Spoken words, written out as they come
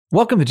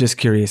Welcome to Just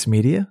Curious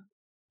Media.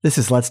 This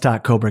is Let's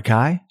Talk Cobra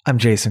Kai. I'm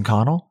Jason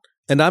Connell.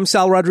 And I'm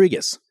Sal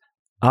Rodriguez.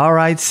 All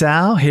right,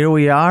 Sal, here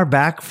we are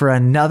back for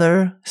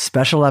another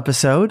special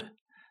episode.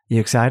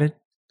 You excited?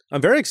 I'm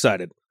very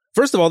excited.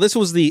 First of all, this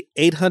was the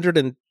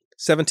 817th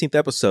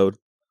episode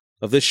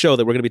of this show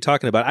that we're going to be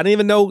talking about. I didn't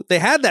even know they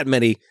had that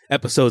many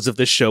episodes of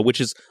this show, which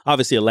is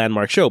obviously a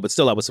landmark show, but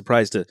still I was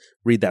surprised to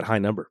read that high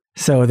number.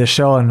 So the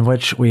show in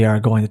which we are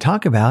going to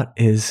talk about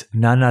is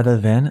none other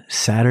than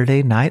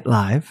Saturday Night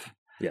Live.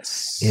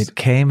 Yes. It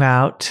came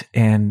out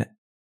in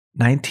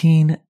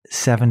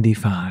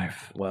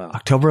 1975. Wow.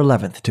 October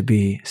 11th, to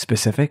be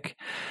specific.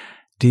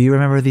 Do you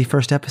remember the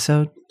first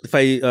episode? If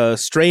I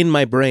strain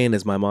my brain,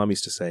 as my mom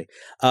used to say,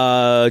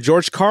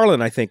 George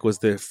Carlin, I think, was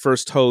the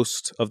first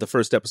host of the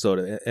first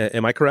episode.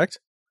 Am I correct?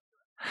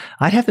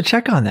 I'd have to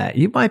check on that.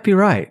 You might be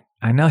right.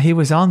 I know he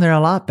was on there a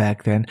lot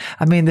back then.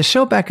 I mean, the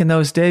show back in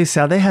those days,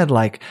 Sal, they had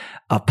like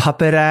a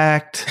puppet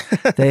act.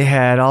 They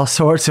had all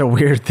sorts of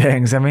weird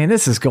things. I mean,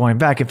 this is going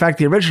back. In fact,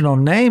 the original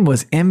name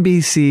was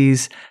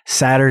NBC's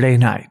Saturday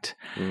Night.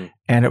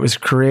 And it was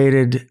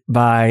created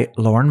by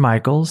Lorne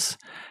Michaels.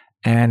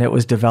 And it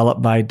was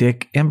developed by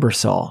Dick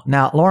Ebersol.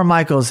 Now, Lorne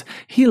Michaels,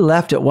 he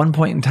left at one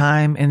point in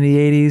time in the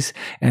 80s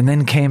and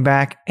then came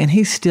back, and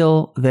he's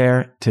still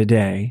there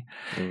today.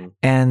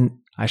 And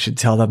I should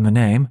tell them the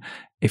name,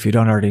 if you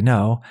don't already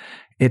know.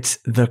 It's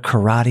The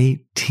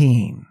Karate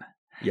Teen.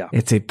 Yeah.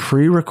 It's a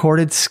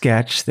pre-recorded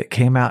sketch that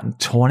came out in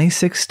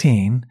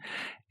 2016.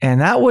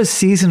 And that was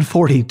season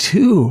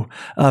 42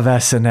 of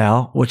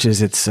SNL, which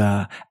is its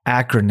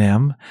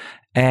acronym.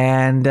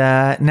 And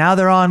now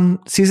they're on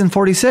season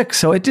 46,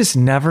 so it just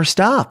never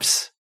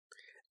stops.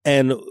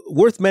 And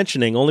worth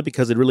mentioning, only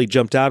because it really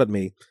jumped out at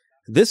me,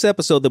 this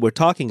episode that we're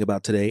talking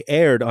about today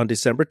aired on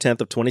December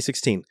 10th of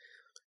 2016.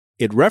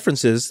 It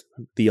references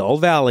the All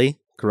Valley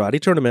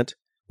Karate Tournament,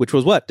 which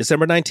was what?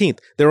 December 19th.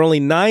 They're only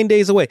 9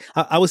 days away.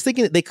 I was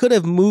thinking that they could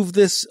have moved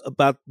this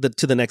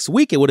to the next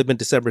week. It would have been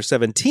December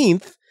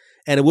 17th,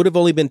 and it would have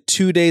only been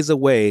 2 days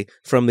away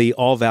from the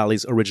All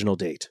Valley's original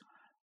date.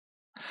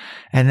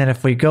 And then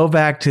if we go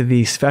back to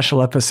the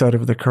special episode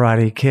of The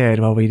Karate Kid,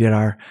 while we did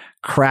our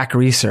crack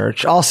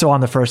research, also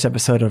on the first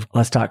episode of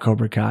Let's Talk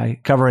Cobra Kai,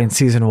 covering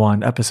season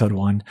 1, episode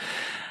 1,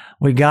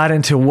 we got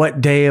into what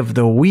day of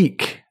the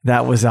week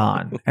that was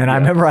on. And I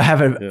remember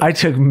I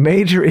took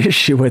major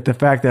issue with the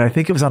fact that I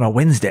think it was on a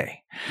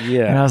Wednesday.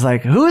 Yeah. And I was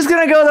like, who's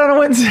going to go there on a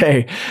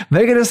Wednesday?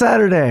 Make it a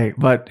Saturday.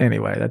 But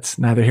anyway, that's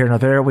neither here nor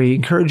there. We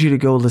encourage you to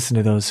go listen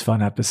to those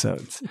fun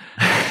episodes.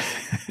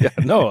 Yeah,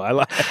 no,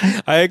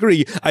 I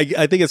agree.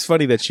 I think it's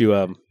funny that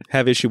you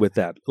have issue with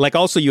that. Like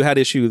also you had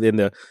issue in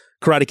the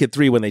Karate Kid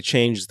 3 when they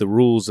changed the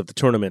rules of the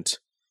tournament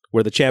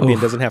where the champion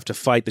doesn't have to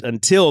fight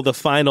until the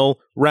final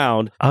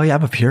round. Oh yeah,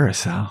 I'm a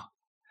purist, Sal.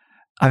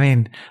 I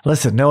mean,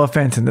 listen, no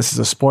offense, and this is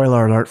a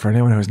spoiler alert for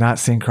anyone who's not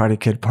seen Karate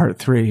Kid Part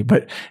 3,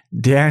 but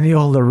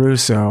Daniel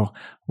LaRusso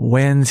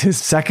wins his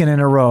second in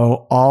a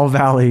row All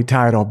Valley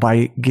title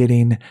by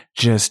getting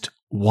just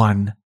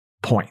 1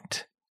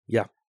 point.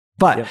 Yeah.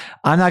 But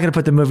I'm not going to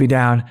put the movie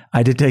down.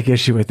 I did take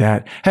issue with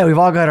that. Hey, we've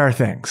all got our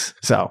things.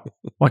 So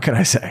what can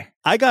I say?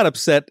 I got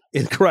upset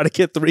in Karate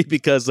Kid 3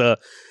 because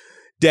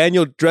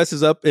Daniel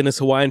dresses up in his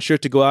Hawaiian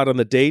shirt to go out on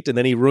the date, and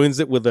then he ruins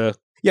it with a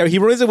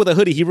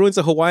hoodie. He ruins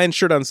a Hawaiian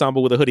shirt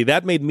ensemble with a hoodie.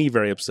 That made me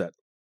very upset.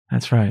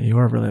 That's right. You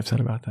were really upset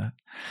about that.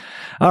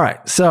 All right.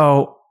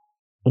 So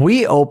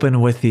we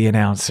open with the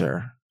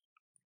announcer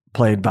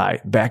played by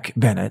Beck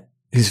Bennett.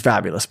 He's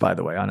fabulous, by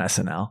the way, on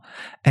SNL.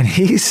 And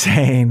he's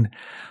saying,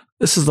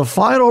 this is the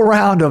final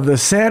round of the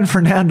San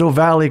Fernando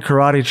Valley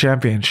Karate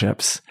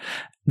Championships.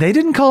 They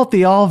didn't call it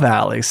the All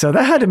Valley, so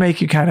that had to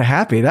make you kind of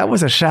happy. That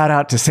was a shout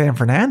out to San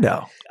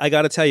Fernando. I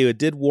got to tell you, it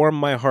did warm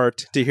my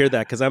heart to hear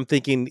that because I'm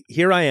thinking,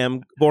 here I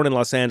am, born in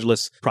Los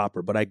Angeles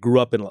proper, but I grew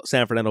up in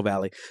San Fernando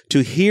Valley.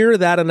 To hear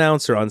that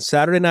announcer on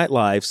Saturday Night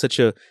Live, such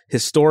a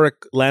historic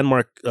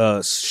landmark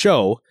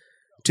show,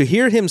 to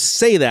hear him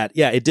say that,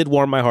 yeah, it did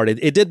warm my heart.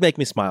 It did make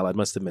me smile, I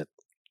must admit.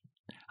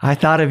 I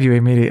thought of you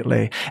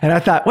immediately. And I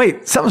thought,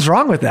 wait, something's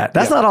wrong with that.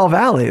 That's not All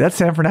Valley. That's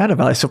San Fernando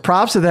Valley. So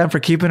props to them for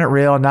keeping it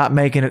real and not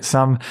making it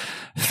some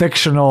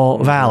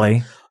fictional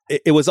valley.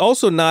 It was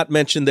also not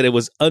mentioned that it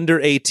was under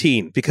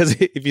 18 because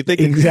if you think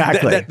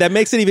exactly that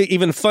makes it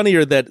even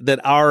funnier that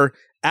our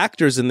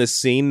actors in this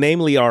scene,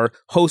 namely our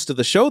host of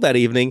the show that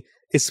evening,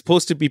 is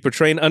supposed to be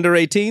portraying under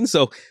 18.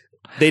 So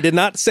they did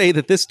not say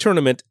that this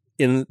tournament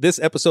in this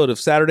episode of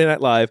Saturday Night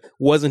Live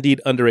was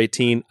indeed under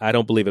 18. I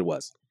don't believe it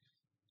was.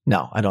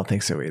 No, I don't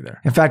think so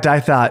either. In fact, I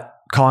thought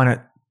calling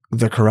it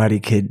the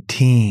Karate Kid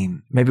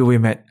Teen, maybe we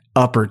meant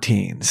upper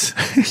teens,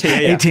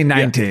 18,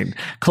 19,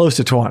 close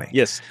to 20.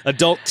 Yes,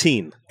 adult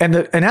teen. And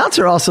the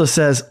announcer also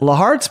says,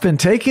 Lahart's been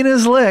taking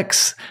his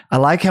licks. I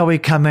like how we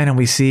come in and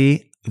we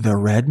see the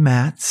red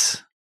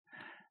mats,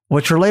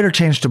 which were later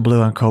changed to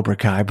blue on Cobra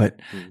Kai, but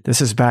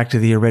this is back to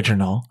the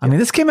original. I mean,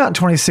 this came out in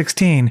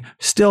 2016,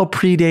 still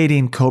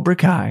predating Cobra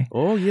Kai.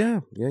 Oh,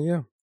 yeah.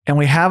 And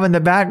we have in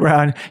the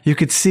background, you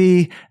could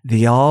see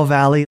the All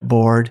Valley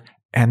board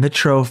and the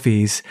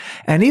trophies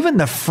and even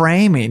the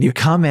framing. You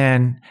come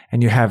in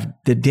and you have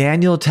the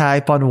Daniel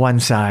type on one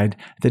side,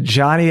 the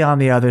Johnny on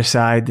the other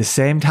side, the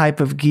same type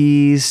of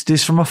geese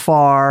just from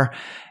afar.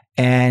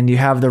 And you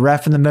have the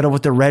ref in the middle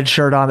with the red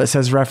shirt on that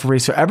says referee.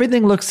 So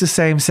everything looks the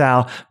same,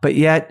 Sal, but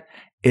yet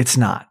it's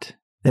not.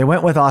 They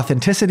went with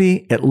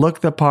authenticity. It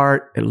looked the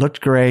part. It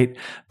looked great.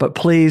 But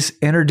please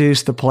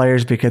introduce the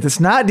players, because it's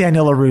not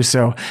Daniel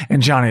LaRusso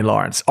and Johnny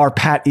Lawrence or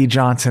Pat E.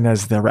 Johnson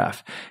as the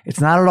ref.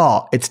 It's not at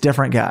all. It's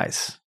different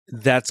guys.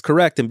 That's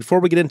correct. And before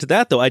we get into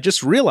that, though, I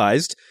just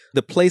realized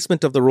the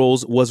placement of the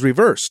roles was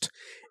reversed.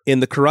 In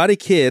The Karate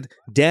Kid,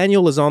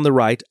 Daniel is on the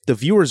right, the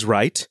viewer's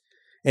right,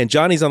 and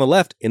Johnny's on the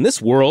left. In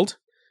this world,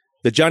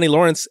 the Johnny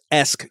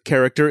Lawrence-esque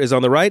character is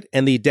on the right,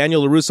 and the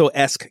Daniel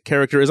LaRusso-esque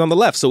character is on the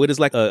left. So it is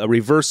like a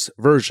reverse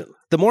version.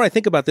 The more I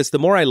think about this, the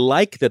more I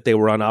like that they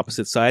were on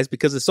opposite sides,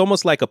 because it's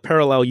almost like a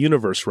parallel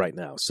universe right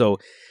now. So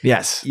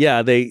yes,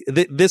 yeah,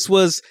 this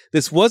was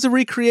a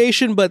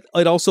recreation, but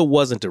it also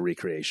wasn't a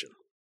recreation.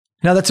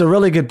 Now, that's a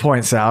really good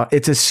point, Sal.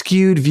 It's a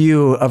skewed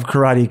view of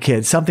Karate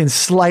Kid, something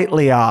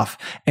slightly off,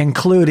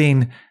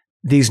 including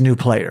these new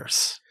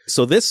players.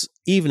 So this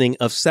evening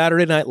of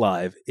Saturday Night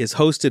Live is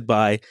hosted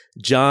by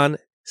John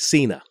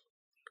Cena,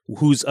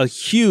 who's a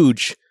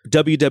huge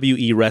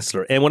WWE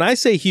wrestler. And when I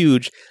say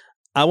huge,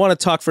 I want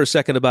to talk for a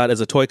second about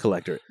as a toy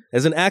collector,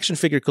 as an action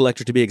figure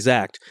collector to be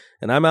exact.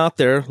 And I'm out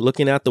there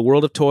looking at the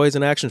world of toys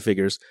and action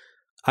figures.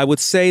 I would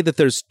say that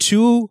there's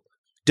two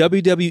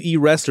WWE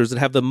wrestlers that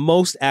have the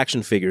most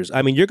action figures.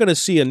 I mean, you're going to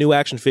see a new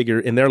action figure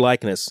in their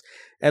likeness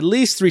at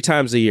least 3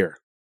 times a year,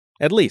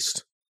 at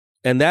least.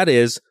 And that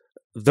is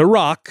The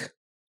Rock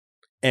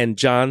and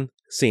John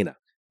Cena.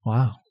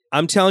 Wow.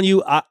 I'm telling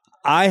you,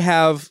 I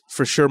have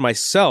for sure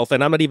myself,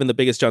 and I'm not even the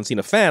biggest John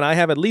Cena fan, I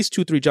have at least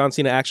 2-3 John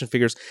Cena action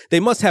figures. They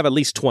must have at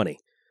least 20.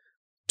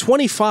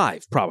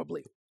 25,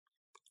 probably.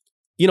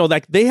 You know,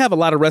 like they have a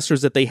lot of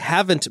wrestlers that they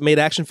haven't made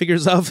action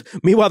figures of.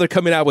 Meanwhile, they're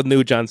coming out with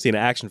new John Cena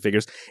action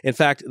figures. In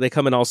fact, they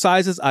come in all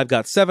sizes. I've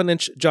got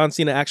 7-inch John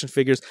Cena action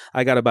figures.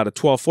 I got about a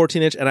 12,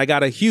 14-inch, and I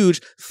got a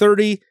huge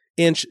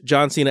 30-inch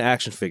John Cena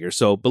action figure.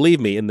 So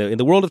believe me, in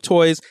the world of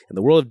toys, in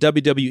the world of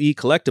WWE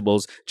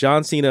collectibles,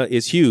 John Cena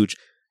is huge.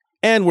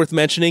 And worth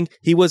mentioning,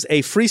 he was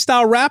a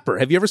freestyle rapper.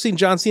 Have you ever seen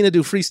John Cena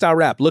do freestyle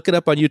rap? Look it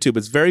up on YouTube.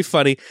 It's very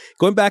funny.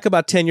 Going back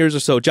about 10 years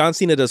or so, John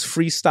Cena does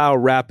freestyle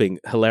rapping.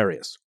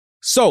 Hilarious.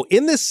 So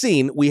in this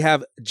scene, we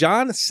have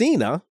John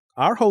Cena,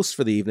 our host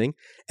for the evening,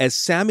 as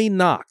Sammy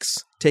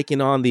Knox,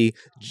 taking on the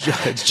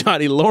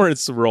Johnny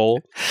Lawrence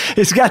role.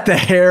 He's got the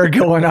hair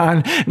going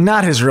on.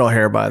 Not his real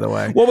hair, by the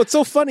way. Well, what's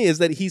so funny is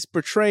that he's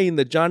portraying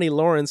the Johnny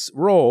Lawrence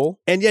role,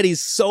 and yet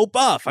he's so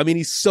buff. I mean,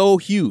 he's so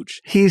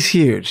huge. He's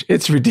huge.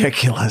 It's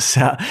ridiculous.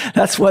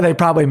 That's why they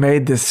probably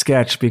made this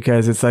sketch,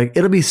 because it's like,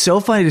 it'll be so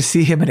funny to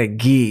see him in a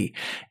gi.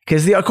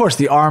 Because, of course,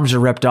 the arms are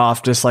ripped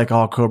off just like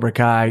all Cobra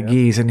Kai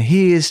gis. And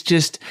he is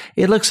just,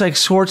 it looks like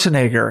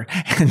Schwarzenegger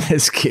in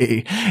this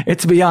gi.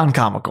 It's beyond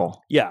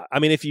comical. Yeah. I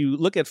mean, if you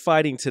look at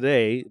fighting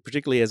today,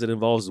 particularly as it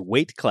involves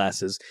weight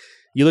classes,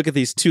 you look at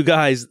these two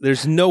guys,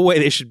 there's no way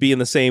they should be in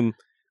the same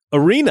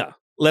arena,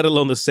 let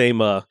alone the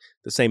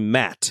same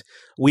mat.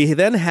 We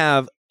then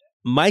have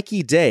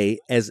Mikey Day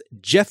as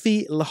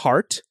Jeffy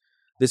Lahart.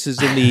 This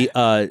is in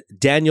the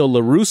Daniel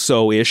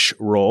LaRusso-ish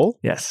role.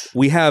 Yes.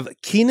 We have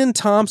Kenan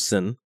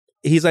Thompson.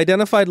 He's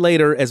identified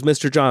later as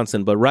Mr.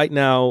 Johnson, but right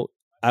now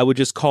I would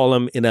just call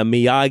him in a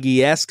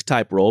Miyagi-esque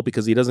type role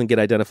because he doesn't get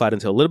identified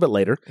until a little bit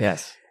later.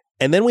 Yes.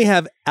 And then we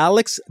have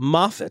Alex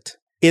Moffat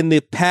in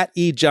the Pat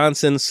E.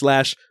 Johnson /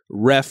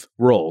 ref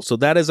role. So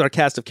that is our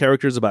cast of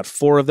characters, about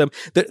 4 of them.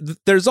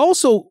 There's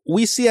also,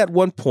 we see at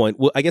one point,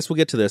 well, I guess we'll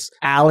get to this.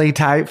 Allie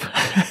type.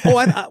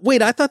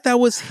 Wait, I thought that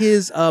was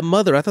his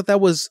mother. I thought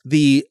that was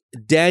the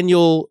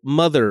Daniel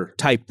mother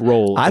type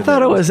role. I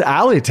thought it was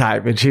Allie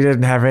type, and she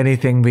didn't have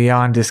anything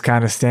beyond just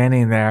kind of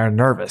standing there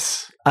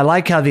nervous. I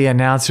like how the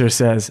announcer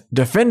says,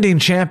 defending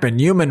champion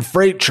human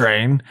freight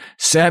train,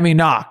 Sammy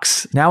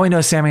Knox. Now we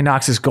know Sammy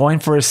Knox is going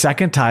for his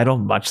second title,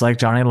 much like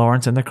Johnny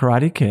Lawrence in The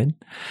Karate Kid,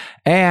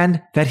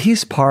 and that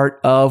he's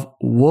part of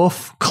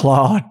Wolf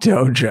Claw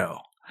Dojo.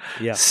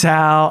 Yeah.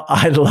 Sal,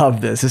 I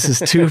love this. This is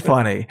too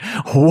funny.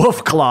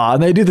 Wolf Claw.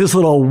 And they do this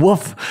little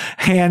wolf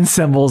hand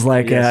symbols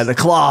like the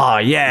claw.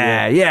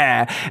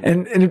 Yeah.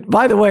 And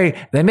by the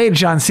way, they made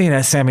John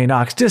Cena, Sammy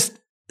Knox, just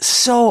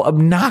so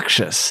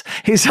obnoxious.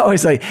 He's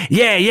always like,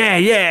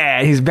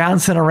 yeah. He's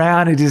bouncing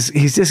around.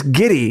 He's just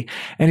giddy.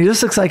 And he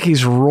just looks like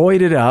he's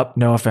roided up.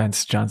 No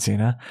offense, John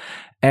Cena.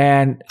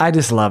 And I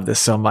just love this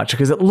so much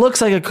because it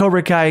looks like a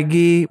Cobra Kai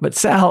gi, but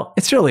Sal,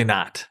 it's really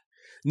not.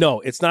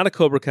 No, it's not a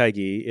Cobra Kai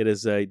gi. It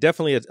is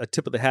definitely a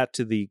tip of the hat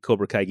to the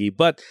Cobra Kai gi.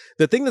 But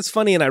the thing that's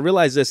funny, and I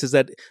realize this, is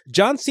that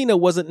John Cena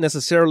wasn't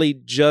necessarily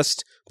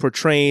just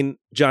portraying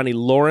Johnny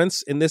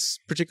Lawrence in this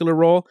particular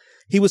role.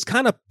 He was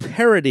kind of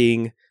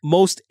parodying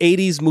most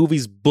 80s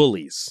movies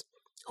bullies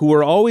who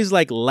were always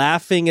like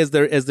laughing as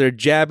they're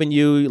jabbing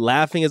you,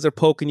 laughing as they're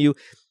poking you.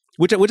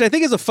 Which I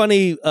think is a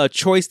funny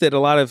choice that a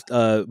lot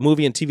of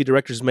movie and TV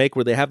directors make,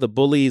 where they have the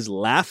bullies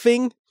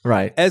laughing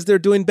right as they're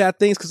doing bad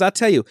things. Because I'll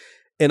tell you,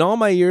 in all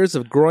my years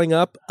of growing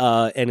up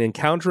and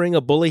encountering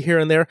a bully here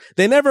and there,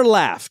 they never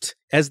laughed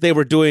as they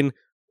were doing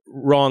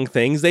wrong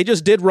things. They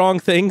just did wrong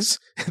things.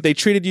 They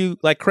treated you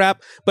like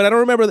crap, but I don't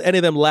remember any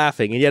of them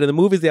laughing. And yet in the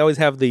movies, they always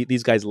have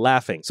these guys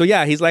laughing. So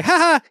yeah, he's like, ha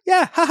ha,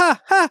 yeah, ha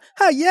ha, ha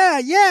ha, yeah,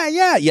 yeah,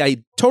 yeah. Yeah,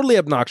 he totally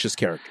obnoxious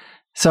character.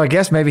 So I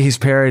guess maybe he's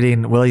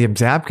parodying William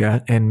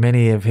Zabka in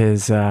many of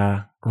his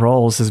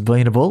roles as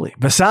being a bully,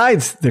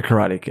 besides the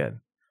Karate Kid.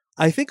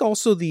 I think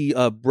also the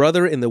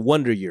brother in the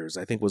Wonder Years,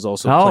 I think, was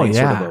also playing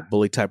sort of a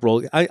bully type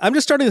role. I'm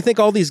just starting to think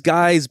all these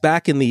guys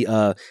back in the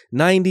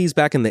 90s,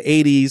 back in the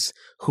 80s,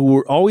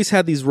 who always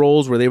had these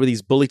roles where they were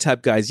these bully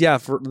type guys. Yeah,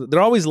 they're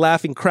always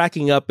laughing,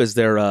 cracking up as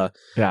they're,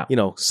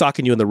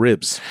 socking you in the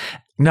ribs.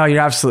 No,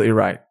 you're absolutely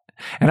right.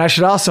 And I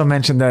should also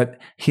mention that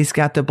he's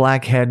got the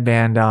black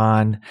headband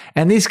on,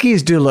 and these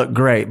skis do look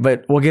great,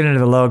 but we'll get into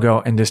the logo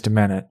in just a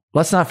minute.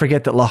 Let's not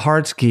forget that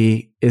Lahart's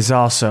gi is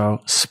also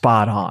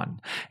spot on.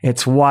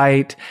 It's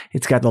white.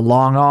 It's got the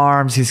long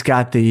arms. He's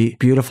got the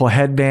beautiful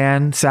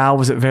headband. Sal,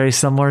 was it very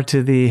similar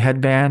to the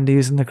headband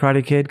used in The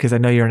Karate Kid? Because I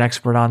know you're an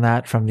expert on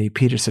that from the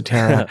Peter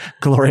Cetera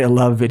Gloria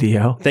Love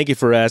video. Thank you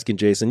for asking,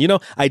 Jason. You know,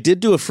 I did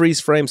do a freeze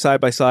frame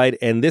side by side,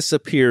 and this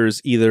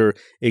appears either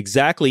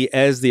exactly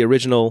as the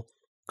original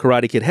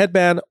Karate Kid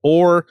headband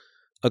or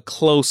a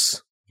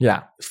close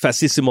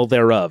facsimile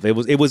thereof. It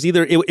was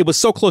either it was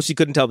so close you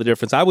couldn't tell the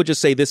difference. I would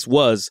just say this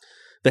was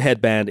the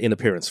headband in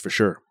appearance for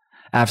sure.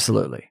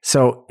 Absolutely.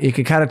 So you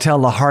could kind of tell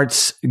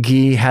Lahart's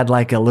gi had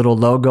like a little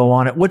logo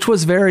on it, which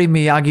was very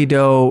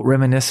Miyagi-Do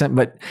reminiscent,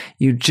 but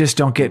you just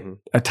don't get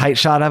a tight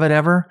shot of it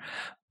ever.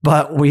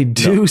 But we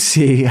do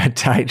see a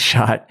tight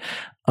shot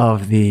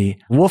of the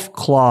Wolf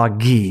Claw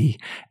gi.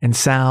 And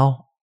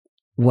Sal,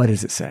 what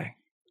does it say?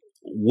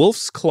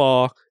 Wolf's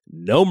Claw,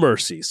 no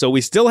mercy. So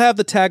we still have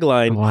the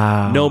tagline,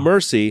 no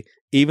mercy,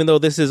 even though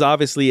this is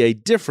obviously a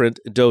different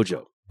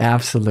dojo.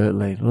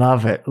 Absolutely.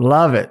 Love it.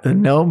 Love it. The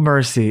no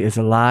mercy is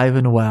alive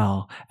and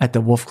well at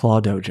the Wolf Claw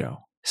dojo.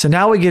 So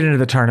now we get into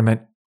the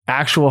tournament,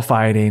 actual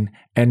fighting,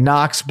 and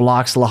Knox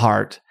blocks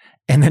Lahart.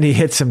 And then he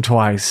hits him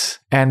twice.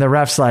 And the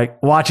ref's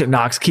like, watch it,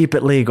 Knox, keep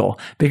it legal.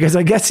 Because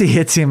I guess he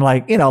hits him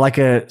like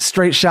a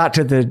straight shot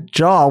to the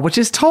jaw, which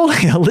is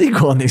totally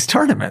illegal in these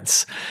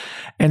tournaments.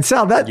 And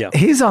Sal,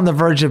 he's on the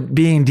verge of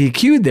being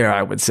DQ'd there,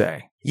 I would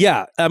say.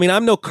 Yeah. I mean,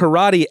 I'm no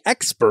karate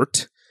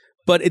expert,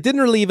 but it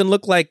didn't really even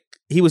look like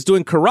he was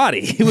doing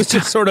karate. He was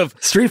just sort of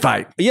street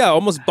fight. Yeah,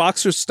 almost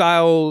boxer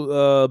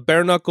style,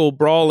 bare knuckle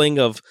brawling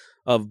of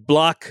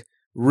block,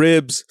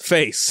 ribs,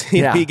 face.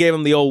 He gave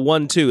him the old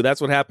 1-2.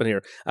 That's what happened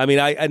here. I mean,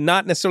 I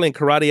not necessarily in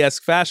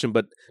karate-esque fashion,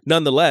 but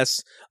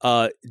nonetheless,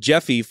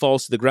 Jeffy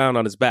falls to the ground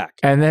on his back.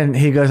 And then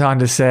he goes on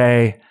to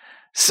say,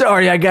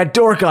 sorry, I got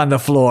Dork on the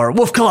floor.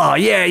 Wolf Claw,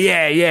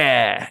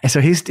 yeah. And so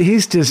he's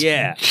just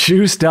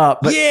juiced up.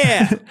 But,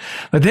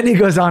 but then he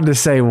goes on to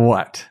say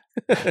what?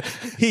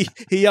 he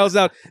yells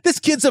out, "This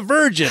kid's a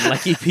virgin!"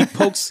 Like he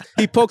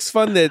pokes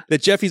fun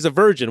that Jeffy's a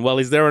virgin while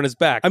he's there on his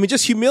back. I mean,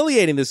 just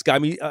humiliating this guy. I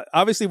mean,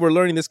 obviously we're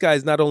learning this guy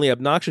is not only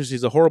obnoxious,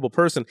 he's a horrible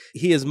person.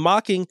 He is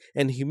mocking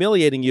and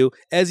humiliating you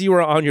as you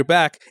are on your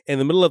back in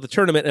the middle of the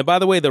tournament. And by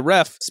the way, the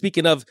ref,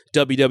 speaking of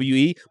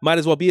WWE, might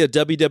as well be a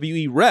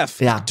WWE ref,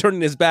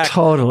 turning his back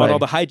on all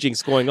the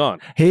hijinks going on.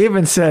 He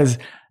even says,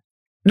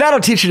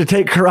 "That'll teach you to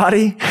take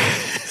karate."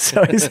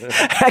 So he's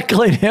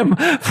heckling him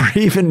for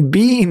even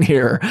being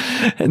here.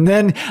 And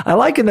then I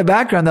like in the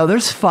background, though,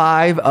 there's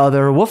 5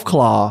 other Wolf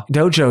Claw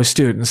dojo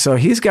students. So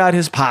he's got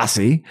his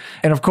posse.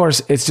 And of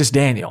course, it's just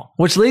Daniel,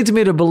 which leads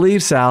me to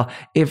believe, Sal,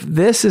 if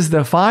this is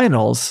the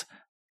finals,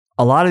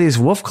 a lot of these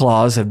Wolf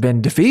Claws have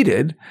been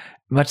defeated.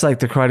 Much like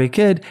the Karate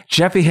Kid,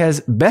 Jeffy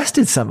has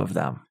bested some of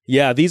them.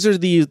 Yeah, these are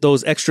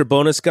those extra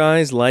bonus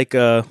guys like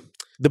the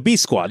B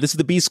Squad. This is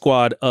the B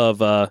Squad of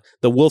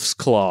the Wolf's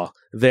Claw.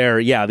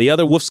 The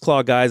other Wolf's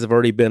Claw guys have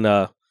already been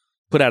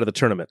put out of the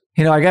tournament.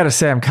 You know, I got to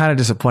say, I'm kind of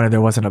disappointed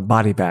there wasn't a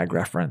body bag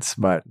reference,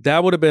 but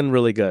that would have been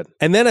really good.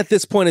 And then at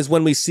this point is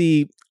when we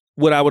see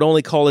what I would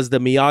only call as the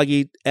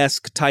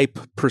Miyagi-esque type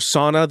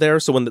persona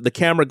there. So when the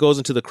camera goes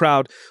into the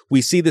crowd,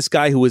 we see this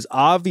guy who is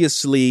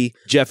obviously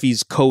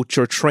Jeffy's coach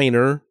or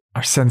trainer.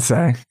 Our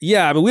sensei.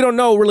 Yeah, I mean, we don't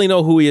really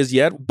know who he is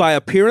yet. By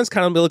appearance,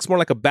 kind of looks more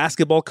like a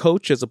basketball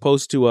coach as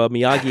opposed to a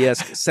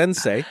Miyagi-esque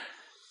sensei.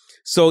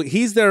 So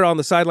he's there on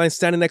the sideline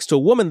standing next to a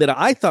woman that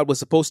I thought was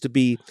supposed to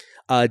be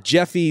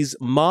Jeffy's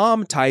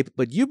mom type,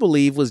 but you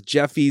believe was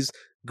Jeffy's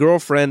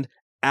girlfriend,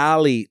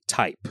 Allie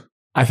type.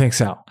 I think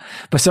so.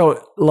 But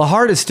so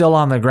Lahart is still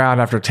on the ground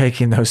after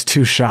taking those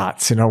 2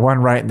 shots,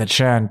 one right in the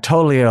chin,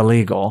 totally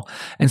illegal.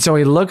 And so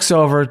he looks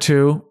over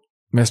to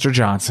Mr.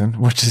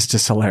 Johnson, which is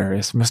just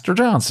hilarious. Mr.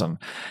 Johnson.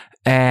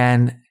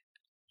 And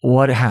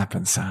what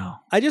happens,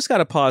 Sal? I just got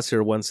to pause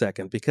here 1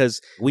 second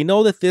because we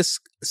know that this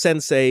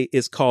sensei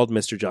is called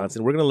Mr.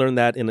 Johnson. We're going to learn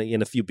that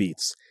in a few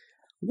beats.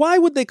 Why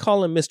would they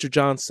call him Mr.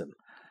 Johnson?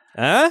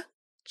 Huh?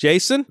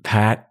 Jason?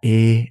 Pat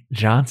E.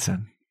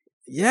 Johnson.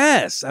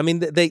 Yes. I mean,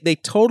 they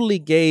totally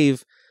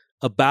gave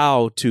a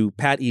bow to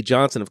Pat E.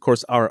 Johnson, of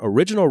course, our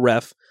original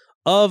ref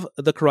of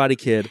The Karate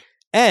Kid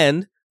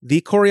and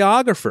the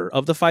choreographer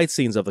of the fight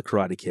scenes of The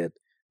Karate Kid.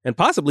 And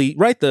possibly,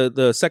 right,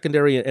 the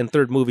secondary and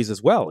third movies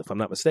as well, if I'm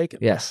not mistaken.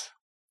 Yes.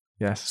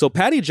 So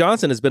Patty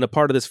Johnson has been a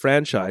part of this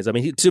franchise. I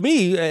mean, to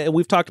me,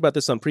 we've talked about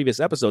this on previous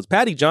episodes,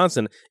 Patty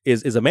Johnson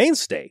is a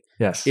mainstay.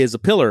 Yes. Is a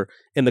pillar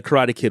in the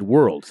Karate Kid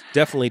world,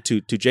 definitely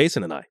to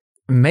Jason and I.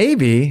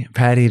 Maybe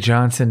Patty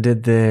Johnson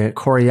did the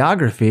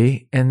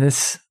choreography in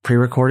this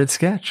pre-recorded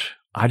sketch.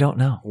 I don't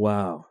know.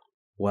 Wow.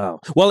 Well,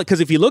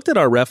 because if you looked at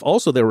our ref,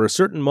 also there were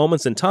certain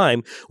moments in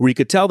time where you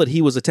could tell that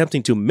he was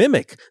attempting to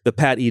mimic the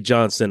Pat E.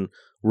 Johnson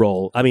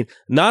role. I mean,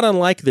 not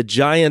unlike the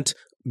giant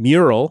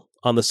mural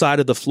on the side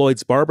of the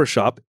Floyd's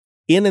Barbershop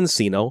in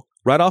Encino,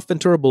 right off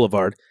Ventura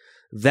Boulevard.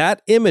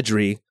 That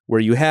imagery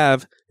where you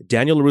have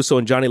Daniel LaRusso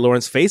and Johnny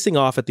Lawrence facing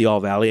off at the All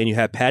Valley, and you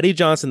have Patty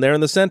Johnson there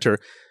in the center.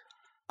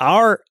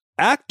 Our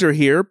actor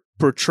here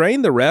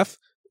portraying the ref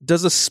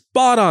does a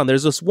spot on.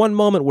 There's this one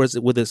moment where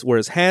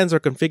his hands are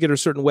configured a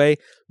certain way.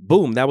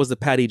 Boom, that was the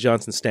Patty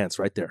Johnson stance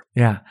right there.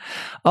 Yeah.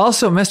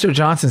 Also, Mr.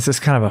 Johnson's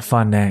just kind of a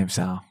fun name,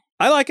 Sal.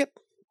 I like it.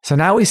 So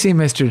now we see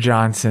Mr.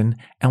 Johnson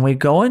and we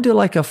go into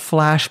like a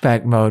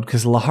flashback mode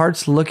because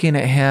Lahart's looking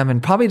at him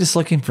and probably just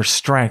looking for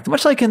strength,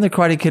 much like in the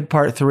Karate Kid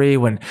Part 3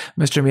 when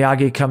Mr.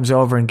 Miyagi comes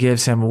over and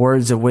gives him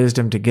words of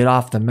wisdom to get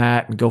off the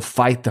mat and go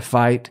fight the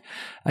fight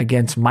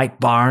against Mike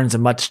Barnes, a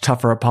much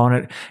tougher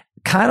opponent.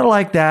 Kind of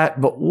like that,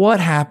 but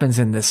what happens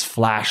in this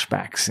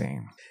flashback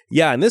scene?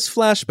 Yeah, in this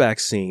flashback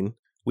scene,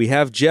 we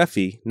have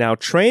Jeffy now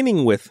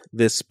training with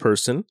this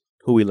person,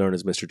 who we learn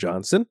is Mr.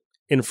 Johnson,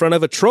 in front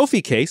of a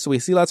trophy case. So we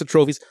see lots of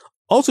trophies.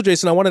 Also,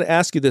 Jason, I wanted to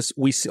ask you this.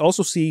 We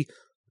also see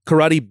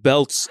karate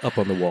belts up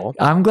on the wall.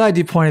 I'm glad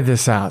you pointed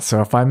this out.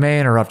 So if I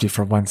may interrupt you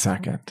for 1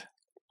 second.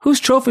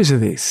 Whose trophies are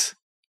these?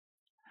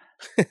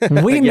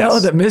 We know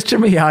that Mr.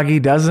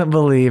 Miyagi doesn't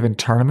believe in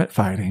tournament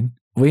fighting.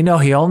 We know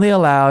he only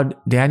allowed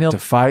Daniel to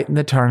fight in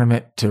the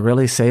tournament to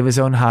really save his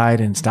own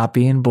hide and stop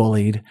being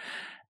bullied.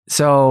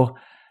 So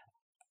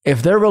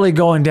if they're really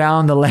going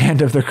down the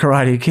land of the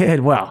Karate Kid,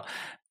 well,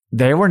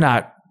 they were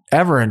not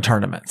ever in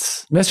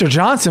tournaments. Mr.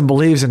 Johnson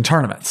believes in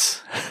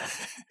tournaments.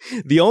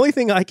 The only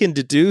thing I can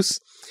deduce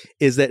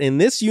is that in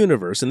this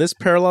universe, in this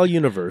parallel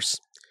universe,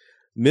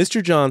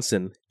 Mr.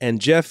 Johnson and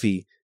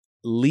Jeffy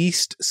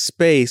leased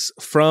space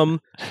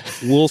from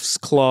Wolf's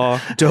Claw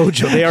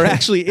Dojo. They are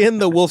actually in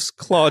the Wolf's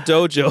Claw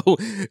Dojo.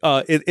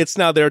 It's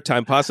now their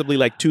time, possibly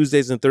like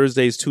Tuesdays and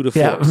Thursdays, 2 to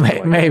 4.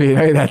 Yeah, maybe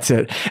that's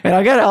it. And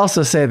I got to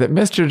also say that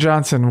Mr.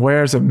 Johnson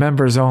wears a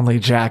members only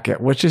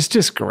jacket, which is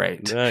just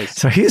great. Nice.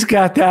 So he's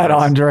got that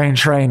on during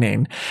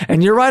training.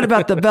 And you're right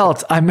about the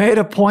belts. I made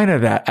a point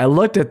of that. I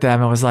looked at them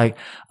and was like,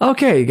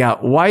 okay, you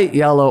got white,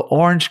 yellow,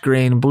 orange,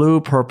 green,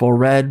 blue, purple,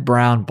 red,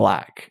 brown,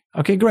 black.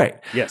 Okay, great.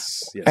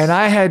 Yes. And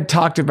I had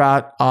talked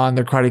about on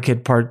the Karate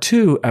Kid Part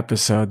 2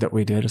 episode that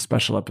we did, a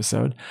special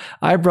episode,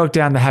 I broke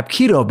down the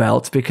Hapkido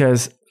belts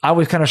because I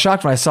was kind of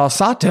shocked when I saw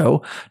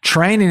Sato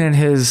training in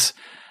his,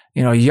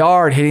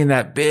 yard, hitting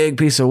that big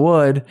piece of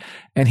wood,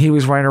 and he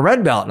was wearing a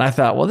red belt. And I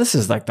thought, well, this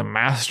is like the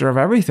master of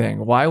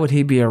everything. Why would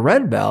he be a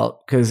red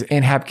belt? Because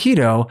in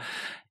Hapkido,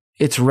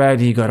 it's red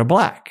and you go to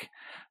black.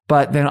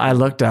 But then I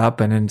looked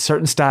up, and in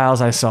certain styles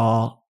I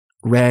saw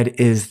red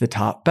is the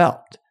top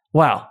belt.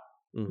 Wow.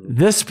 Mm-hmm.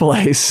 This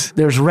place,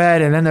 there's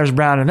red and then there's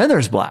brown and then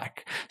there's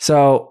black.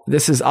 So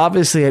this is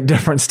obviously a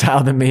different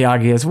style than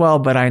Miyagi as well,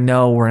 but I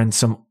know we're in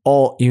some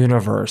alt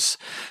universe.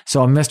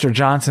 So in Mr.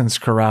 Johnson's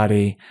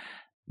karate,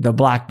 the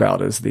black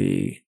belt is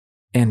the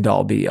end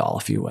all be all,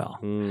 if you will.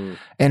 Mm.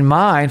 In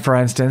mine, for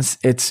instance,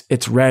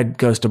 it's red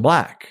goes to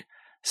black.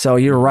 So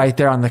you're right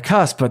there on the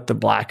cusp, but the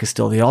black is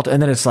still the alt.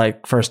 And then it's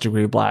like 1st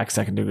degree black,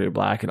 2nd degree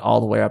black, and all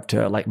the way up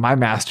to like my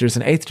master's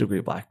an 8th degree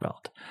black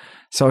belt.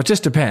 So it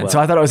just depends. Wow. So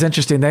I thought it was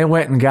interesting. They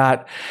went and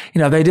got,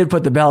 they did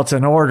put the belts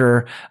in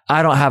order.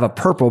 I don't have a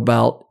purple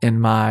belt in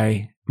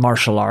my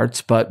martial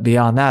arts, but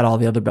beyond that, all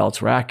the other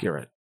belts were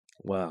accurate.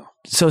 Wow.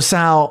 So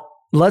Sal,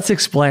 let's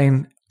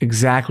explain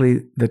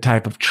exactly the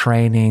type of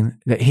training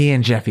that he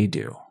and Jeffy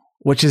do,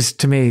 which is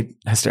to me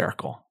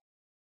hysterical.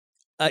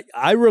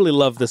 I really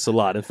love this a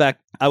lot. In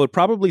fact, I would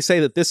probably say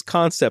that this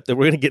concept that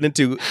we're going to get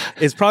into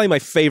is probably my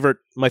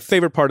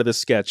favorite part of this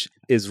sketch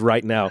is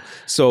right now.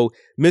 So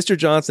Mr.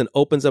 Johnson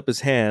opens up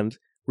his hand,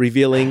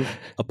 revealing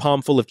a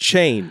palm full of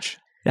change.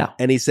 Yeah.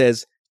 And he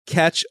says,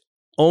 "Catch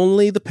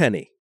only the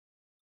penny."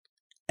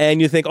 And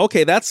you think,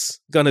 okay, that's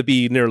going to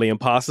be nearly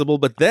impossible.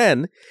 But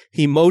then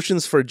he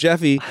motions for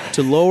Jeffy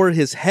to lower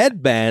his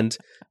headband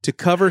to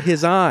cover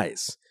his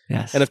eyes.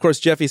 Yes. And of course,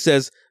 Jeffy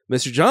says,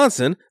 "Mr.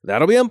 Johnson,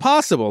 that'll be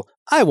impossible.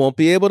 I won't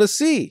be able to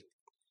see."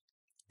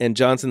 And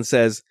Johnson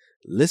says,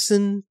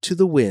 "Listen to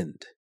the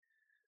wind."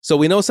 So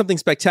we know something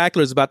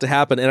spectacular is about to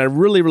happen. And I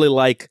really, really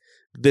like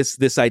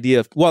this idea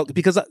of,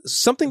 because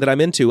something that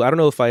I'm into, I don't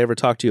know if I ever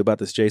talked to you about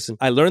this, Jason.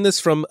 I learned this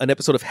from an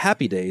episode of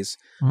Happy Days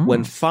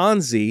when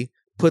Fonzie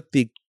put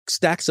the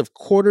stacks of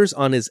quarters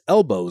on his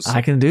elbows.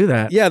 I can do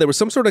that. Yeah, there was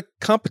some sort of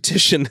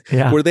competition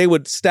where they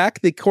would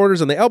stack the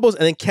quarters on the elbows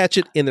and then catch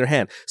it in their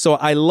hand. So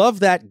I love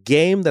that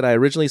game that I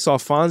originally saw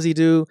Fonzie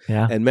do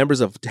and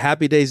members of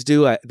Happy Days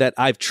do. That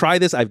I've tried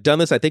this. I've done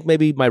this. I think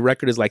maybe my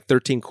record is like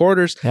 13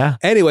 quarters. Yeah.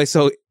 Anyway,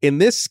 so in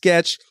this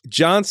sketch,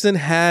 Johnson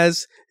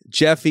has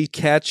Jeffy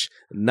catch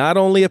not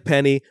only a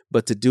penny,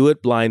 but to do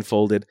it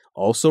blindfolded,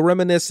 also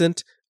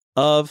reminiscent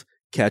of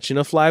catching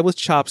a fly with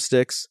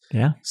chopsticks.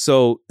 Yeah.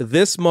 So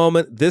this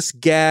moment, this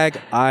gag,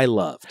 I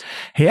loved.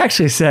 He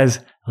actually says,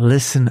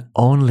 listen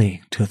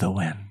only to the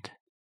wind.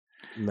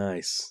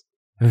 Nice.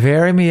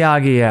 Very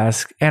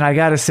Miyagi-esque. And I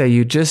got to say,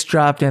 you just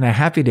dropped in a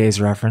Happy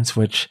Days reference,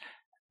 which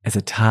is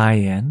a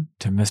tie-in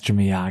to Mr.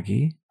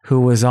 Miyagi,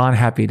 who was on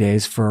Happy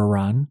Days for a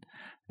run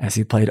as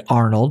he played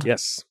Arnold.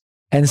 Yes.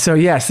 And so,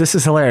 yes, this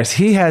is hilarious.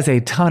 He has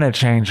a ton of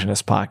change in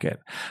his pocket.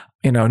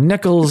 You know,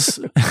 nickels,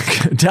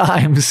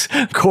 dimes,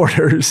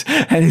 quarters,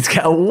 and he's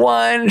got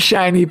one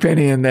shiny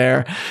penny in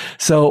there.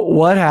 So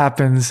what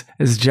happens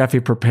is Jeffy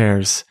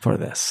prepares for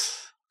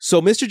this.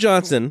 So Mr.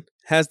 Johnson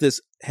has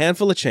this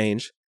handful of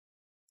change.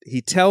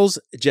 He tells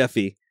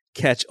Jeffy,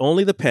 catch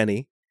only the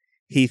penny.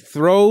 He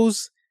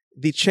throws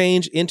the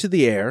change into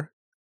the air.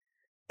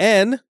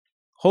 And,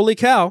 holy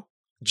cow,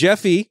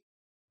 Jeffy,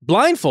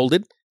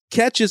 blindfolded,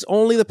 catches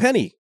only the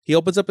penny. He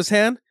opens up his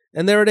hand,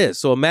 and there it is.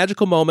 So a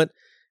magical moment.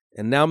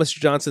 And now Mr.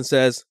 Johnson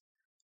says,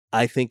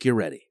 I think you're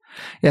ready.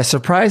 Yeah,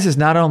 surprises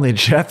not only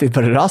Jeffy,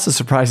 but it also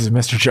surprises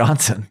Mr.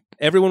 Johnson.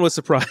 Everyone was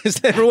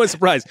surprised. Everyone's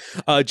surprised.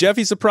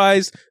 Jeffy's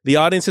surprised. The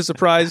audience is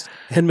surprised.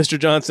 And Mr.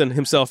 Johnson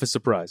himself is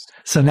surprised.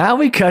 So now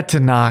we cut to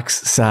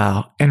Knox,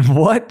 Sal. And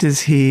what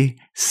does he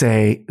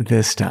say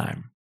this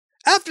time?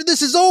 After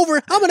this is over,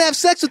 I'm going to have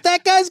sex with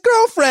that guy's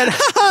girlfriend.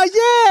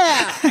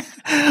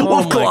 Yeah.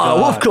 Wolf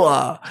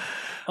Claw.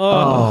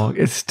 Oh,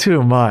 it's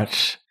too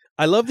much.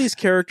 I love these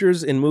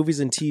characters in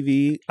movies and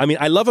TV. I mean,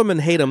 I love them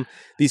and hate them.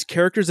 These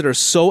characters that are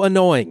so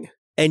annoying,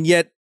 and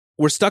yet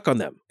we're stuck on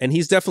them. And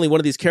he's definitely one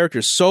of these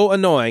characters, so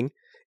annoying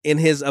in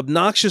his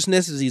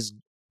obnoxiousness as he's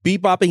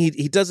bebopping.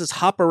 He does this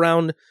hop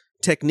around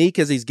technique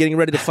as he's getting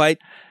ready to fight.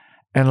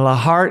 And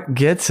Lahart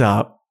gets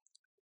up,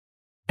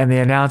 and the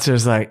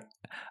announcer's like,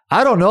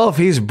 I don't know if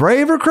he's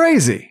brave or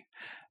crazy,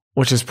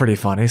 which is pretty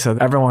funny. So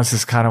everyone's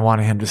just kind of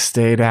wanting him to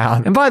stay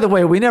down. And by the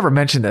way, we never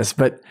mentioned this,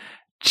 but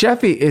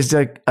Jeffy is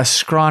like a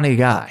scrawny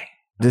guy.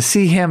 To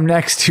see him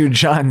next to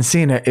John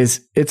Cena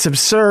it's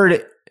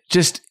absurd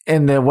just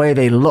in the way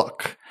they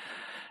look.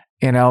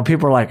 You know,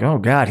 people are like, oh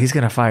God, he's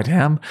going to fight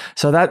him.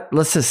 So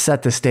let's just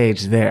set the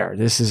stage there.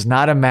 This is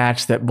not a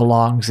match that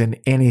belongs in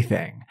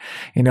anything.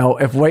 You know,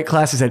 if weight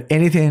classes had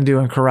anything to do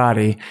in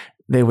karate,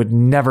 they would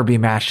never be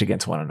matched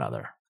against one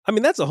another. I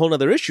mean, that's a whole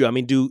other issue. I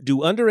mean,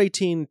 do under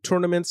 18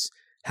 tournaments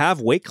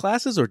have weight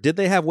classes, or did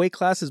they have weight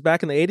classes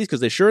back in the 80s? Because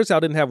they sure as hell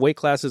didn't have weight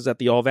classes at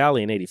the All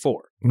Valley in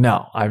 84.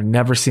 No, I've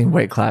never seen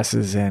weight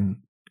classes in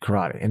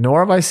karate. And nor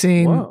have I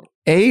seen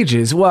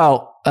ages.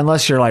 Well,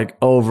 unless you're like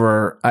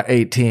over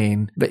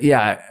 18. But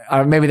yeah,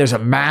 maybe there's a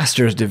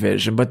master's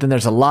division, but then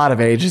there's a lot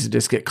of ages that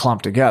just get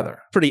clumped together.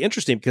 Pretty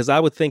interesting, because I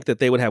would think that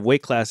they would have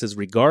weight classes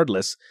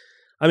regardless.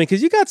 I mean,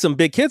 because you got some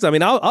big kids. I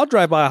mean, I'll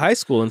drive by a high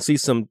school and see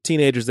some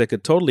teenagers that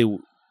could totally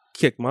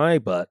kick my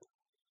butt.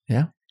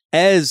 Yeah.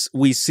 As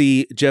we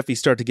see Jeffy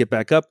start to get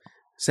back up,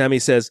 Sammy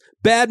says,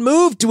 bad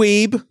move,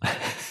 dweeb.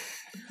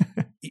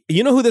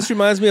 You know who this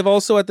reminds me of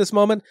also at this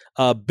moment?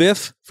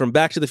 Biff from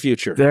Back to the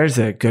Future. There's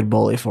a good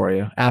bully for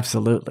you.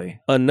 Absolutely.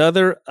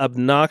 Another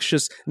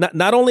obnoxious,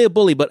 not only a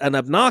bully, but an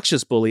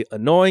obnoxious bully,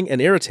 annoying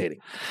and irritating.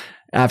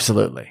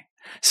 Absolutely.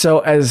 So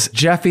as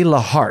Jeffy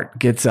Lahart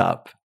gets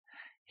up,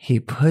 he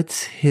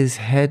puts his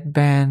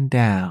headband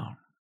down,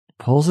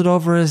 pulls it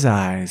over his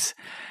eyes.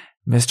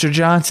 Mr.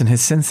 Johnson, his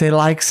sensei,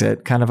 likes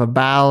it. Kind of a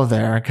bow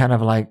there, kind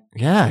of like,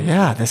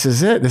 yeah, this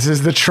is it. This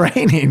is the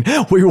training.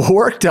 We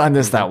worked on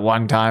this that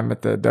one time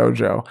at the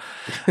dojo.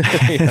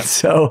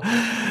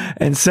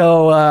 And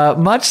so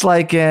much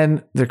like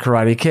in The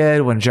Karate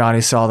Kid, when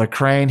Johnny saw the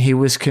crane, he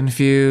was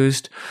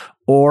confused.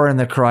 Or in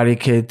The Karate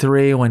Kid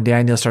 3, when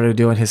Daniel started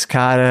doing his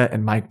kata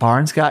and Mike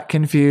Barnes got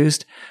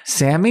confused,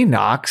 Sammy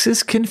Knox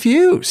is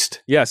confused.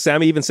 Yeah,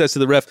 Sammy even says to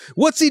the ref,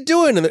 what's he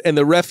doing? And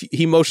the ref,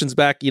 he motions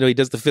back, he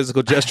does the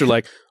physical gesture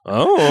like,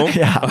 oh,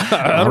 yeah,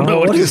 I don't know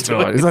what he's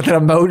doing. He's like that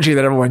emoji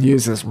that everyone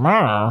uses.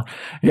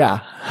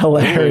 Yeah,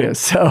 hilarious.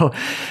 So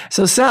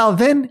Sal,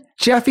 then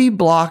Jeffy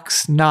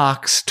blocks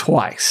Knox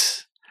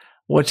twice,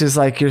 which is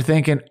like you're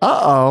thinking,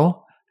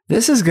 uh-oh,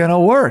 this is going to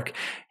work.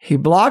 He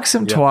blocks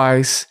him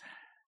twice.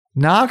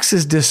 Knox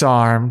is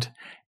disarmed,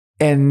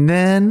 and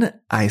then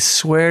I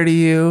swear to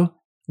you,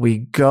 we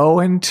go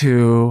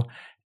into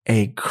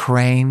a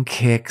crane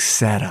kick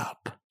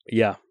setup.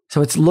 Yeah.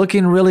 So it's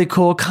looking really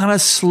cool, kind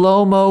of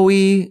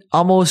slow-mo-y,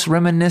 almost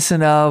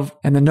reminiscent of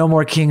in the No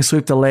More King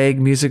Sweep the Leg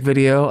music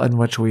video, in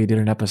which we did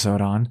an episode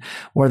on,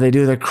 where they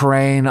do the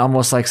crane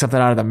almost like something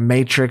out of The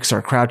Matrix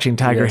or Crouching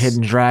Tiger,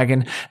 Hidden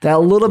Dragon.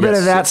 That little bit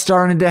of that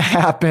starting to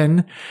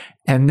happen.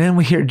 And then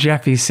we hear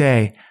Jeffy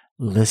say,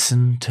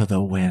 listen to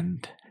the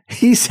wind.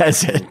 He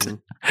says it,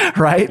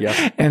 right?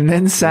 Yep. And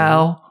then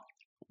Sal,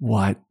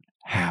 what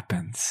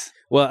happens?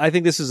 Well, I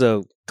think this is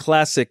a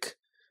classic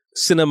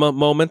cinema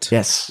moment.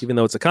 Yes. Even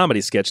though it's a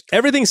comedy sketch.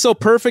 Everything's so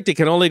perfect, it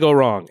can only go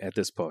wrong at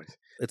this point.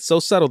 It's so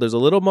subtle. There's a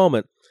little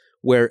moment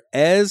where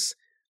as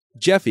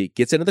Jeffy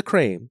gets into the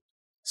crane,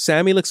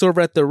 Sammy looks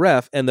over at the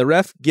ref, and the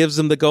ref gives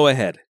him the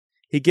go-ahead.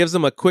 He gives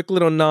him a quick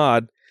little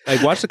nod.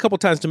 I watched a couple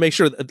times to make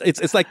sure.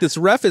 It's like this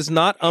ref is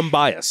not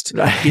unbiased.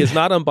 Right. He is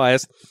not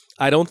unbiased.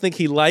 I don't think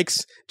he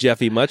likes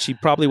Jeffy much. He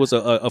probably was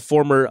a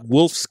former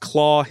Wolf's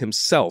Claw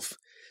himself.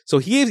 So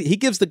he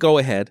gives the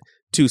go-ahead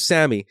to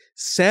Sammy.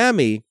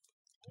 Sammy,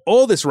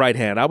 this right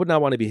hand. I would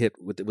not want to be hit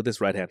with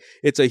this right hand.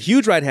 It's a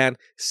huge right hand,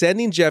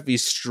 sending Jeffy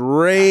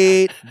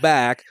straight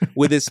back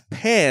with his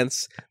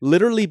pants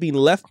literally being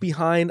left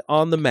behind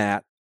on the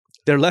mat.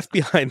 They're left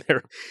behind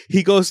there.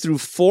 He goes through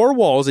 4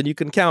 walls, and you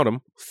can count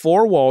them,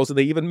 4 walls, and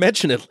they even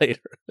mention it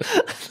later.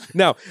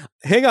 Now,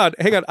 hang on.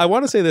 I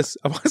want to say this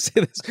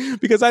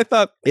because I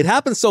thought it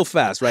happened so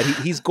fast, right?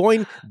 He's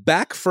going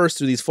back first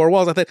through these 4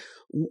 walls. I thought,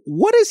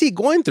 what is he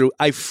going through?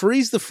 I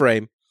freeze the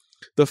frame.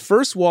 The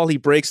first wall he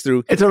breaks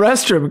through. It's a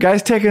restroom. A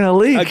guy's taking a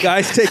leak. A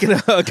guy's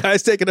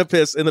taking a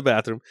piss in the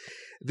bathroom.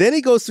 Then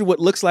he goes through what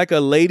looks like a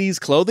ladies'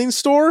 clothing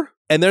store,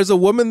 and there's a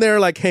woman there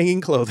like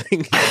hanging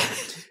clothing.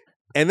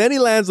 And then he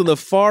lands on the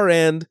far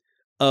end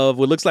of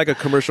what looks like a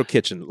commercial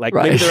kitchen. Like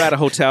maybe they're at a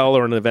hotel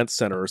or an event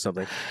center or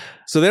something.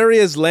 So there he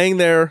is laying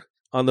there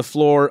on the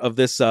floor of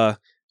this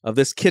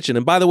kitchen.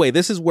 And by the way,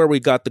 this is where we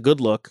got the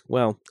good look,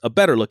 well, a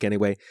better look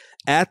anyway,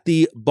 at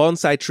the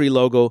bonsai tree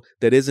logo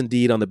that is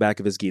indeed on the back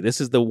of his gi. This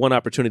is the one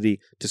opportunity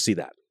to see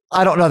that.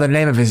 I don't know the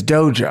name of his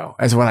dojo,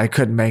 is what I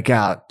couldn't make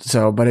out.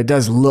 But it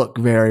does look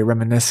very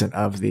reminiscent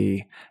of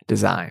the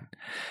design.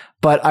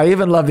 But I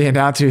even love the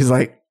announcer. He's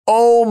like,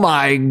 oh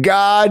my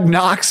God,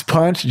 Knox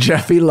punched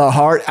Jeffy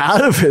LaHart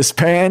out of his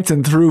pants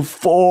and through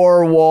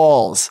 4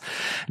 walls.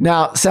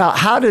 Now, Sal,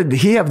 how did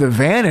he have the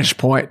vantage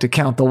point to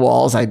count the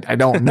walls? I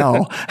don't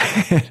know.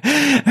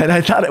 And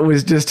I thought it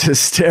was just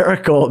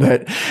hysterical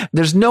that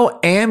there's no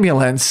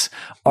ambulance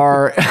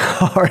or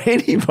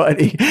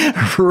anybody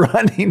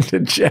running to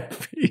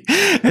Jeffy.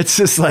 It's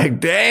just like,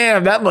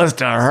 damn, that must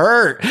have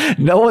hurt.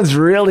 No one's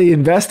really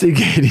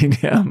investigating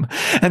him.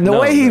 And the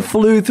way he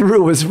flew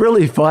through was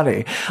really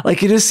funny.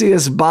 Like you just see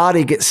his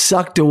body get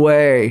sucked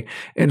away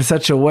in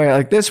such a way.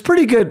 Like there's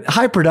pretty good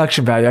high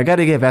production value. I got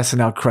to give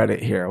SNL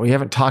credit here. We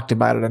haven't talked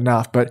about it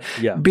enough, but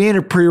being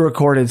a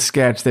pre-recorded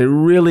sketch, they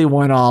really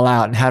went all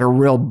out and had a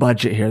real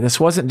budget here. This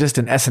wasn't just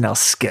an SNL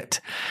skit.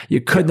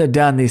 You couldn't have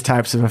done these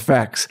types of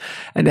effects.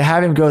 And to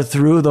have him go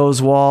through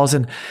those walls,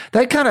 and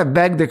that kind of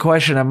begged the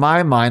question in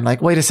my mind,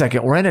 like, wait a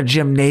second, we're in a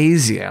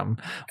gymnasium,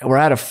 we're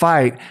at a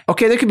fight.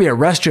 Okay, there could be a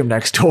restroom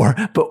next door,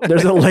 but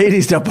there's a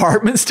ladies'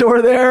 department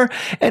store there.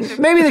 And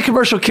maybe the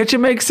commercial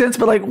kitchen makes sense,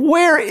 but like,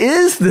 where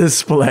is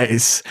this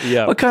place?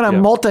 Yeah, what kind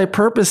of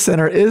multi-purpose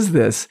center is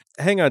this?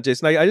 Hang on,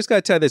 Jason. I just got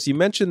to tell you this. You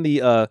mentioned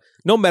the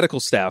no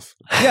medical staff.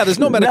 Yeah, there's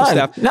no medical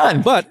staff.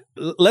 None. But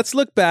let's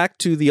look back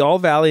to the All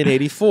Valley in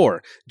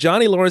 '84.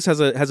 Johnny Lawrence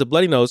has a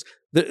bloody nose.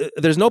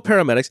 There's no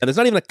paramedics, and there's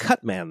not even a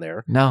cut man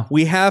there. No.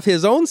 We have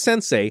his own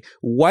sensei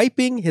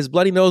wiping his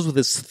bloody nose with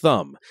his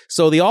thumb.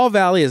 So the All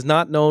Valley is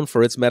not known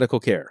for its medical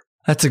care.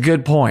 That's a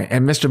good point.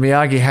 And Mr.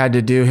 Miyagi had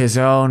to do his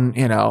own,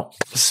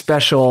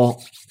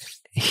 special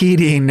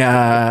heating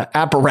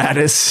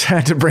apparatus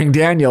to bring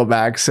Daniel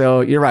back.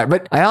 So you're right.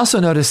 But I also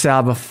noticed,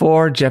 Sal,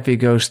 before Jeffy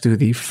goes through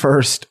the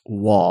first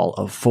wall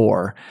of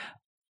 4,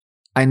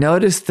 I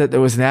noticed that there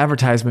was an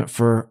advertisement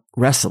for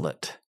Wrestle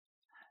It.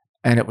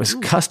 And it was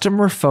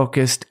customer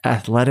focused,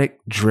 athletic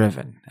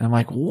driven. And I'm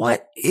like,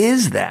 what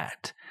is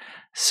that?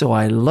 So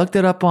I looked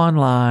it up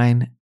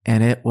online,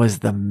 and it was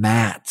the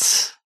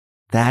mats.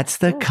 That's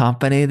the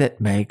company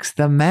that makes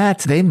the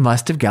mats. They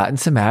must have gotten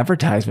some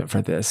advertisement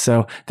for this.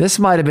 So this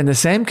might have been the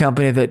same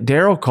company that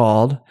Daryl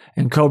called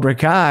in Cobra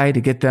Kai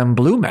to get them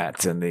blue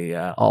mats in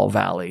the All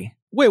Valley.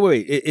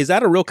 Wait. Is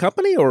that a real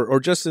company or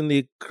just in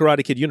the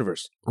Karate Kid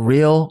universe?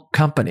 Real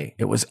company.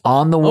 It was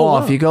on the wall.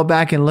 Wow. If you go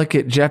back and look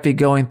at Jeffy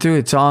going through,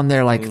 it's on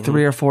there like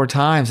 3 or 4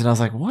 times. And I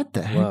was like, what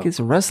the heck is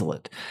Wrestle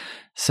It?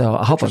 So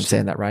I hope I'm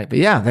saying that right. But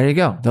yeah, there you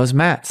go. Those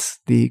mats,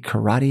 the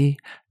karate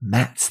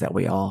mats that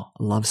we all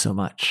love so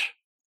much.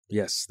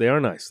 Yes, they are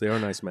nice. They are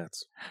nice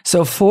mats.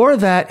 So for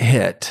that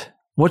hit,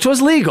 which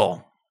was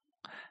legal,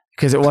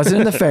 because it wasn't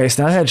in the face,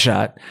 not a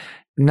headshot,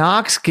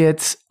 Knox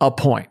gets a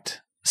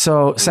point.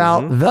 So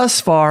Sal,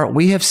 thus far,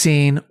 we have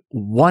seen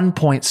 1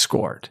 point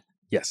scored.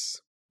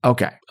 Yes.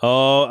 Okay.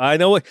 Oh, I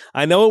know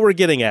what we're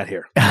getting at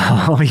here.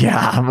 Oh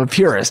yeah, I'm a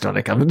purist when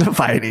it comes to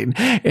fighting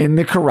in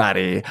the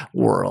karate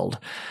world.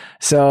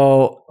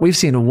 So we've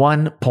seen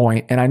 1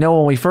 point. And I know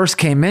when we first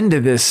came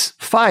into this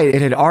fight,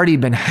 it had already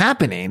been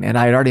happening. And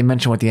I had already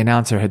mentioned what the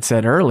announcer had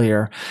said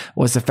earlier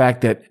was the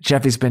fact that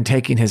Jeffy's been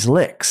taking his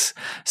licks.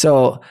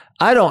 So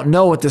I don't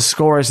know what the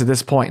score is at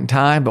this point in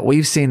time, but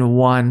we've seen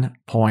 1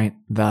 point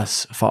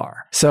thus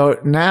far. So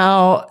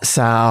now,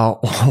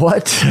 Sal,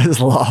 what does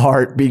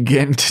Lahart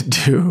begin to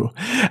do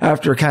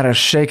after kind of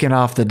shaking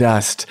off the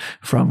dust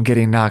from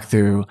getting knocked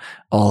through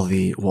all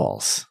the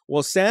walls?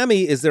 Well,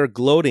 Sammy is there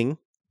gloating,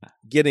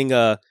 getting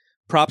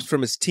props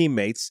from his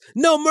teammates.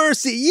 No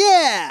mercy,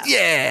 yeah!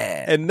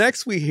 Yeah! And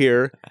next we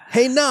hear,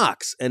 hey,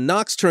 Knox. And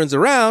Knox turns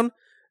around,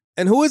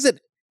 and who is it?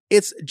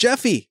 It's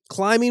Jeffy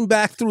climbing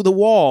back through the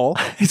wall.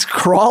 He's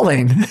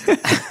crawling.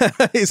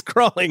 He's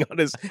crawling on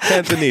his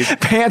hands and knees.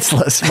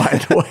 Pantsless, by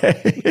the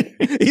way.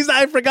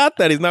 I forgot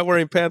that. He's not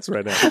wearing pants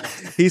right now.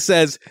 He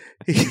says,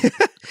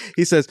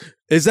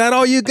 is that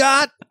all you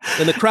got?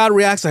 And the crowd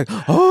reacts like,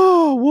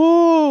 oh,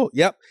 whoa.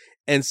 Yep.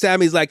 And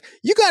Sammy's like,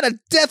 you got a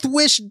death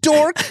wish,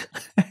 dork?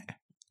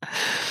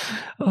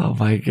 Oh,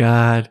 my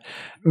God.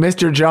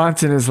 Mr.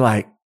 Johnson is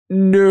like,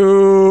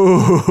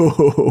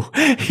 no,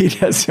 he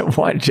doesn't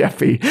want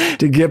Jeffy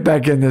to get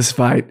back in this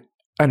fight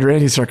under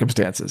any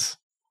circumstances.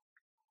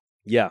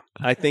 Yeah,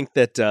 I think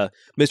that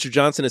Mr.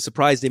 Johnson is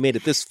surprised they made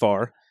it this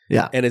far.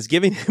 Yeah. And is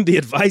giving him the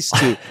advice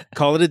to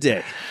call it a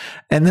day.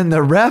 And then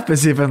the ref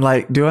is even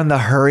like doing the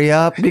hurry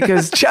up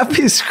because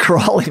Jeffy's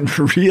crawling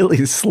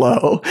really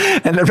slow.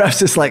 And the ref's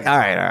just like, all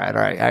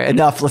right,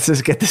 enough. Let's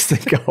just get this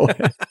thing going.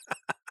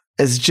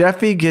 As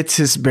Jeffy gets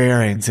his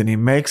bearings and he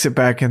makes it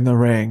back in the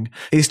ring,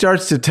 he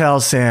starts to tell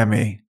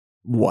Sammy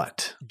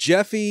what?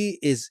 Jeffy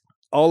is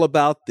all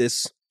about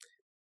this,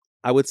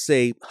 I would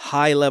say,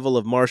 high level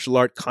of martial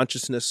art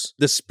consciousness,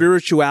 the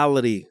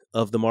spirituality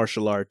of the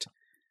martial art.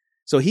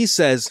 So he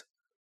says,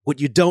 what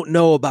you don't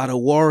know about a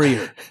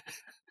warrior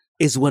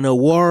is when a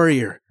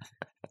warrior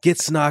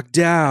gets knocked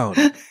down.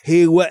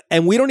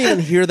 And we don't even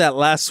hear that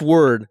last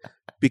word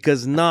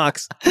because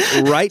Knox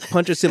right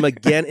punches him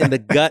again in the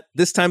gut,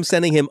 this time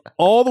sending him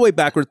all the way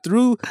backward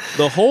through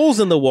the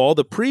holes in the wall,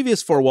 the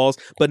previous 4 walls,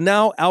 but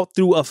now out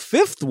through a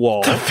 5th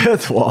wall. The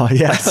 5th wall,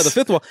 yes.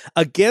 The 5th wall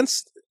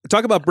against,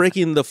 talk about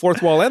breaking the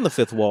 4th wall and the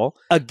 5th wall,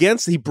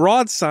 against the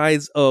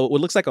broadsides of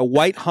what looks like a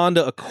white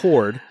Honda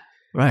Accord.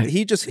 Right.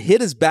 He just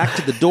hit his back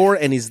to the door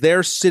and he's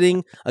there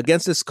sitting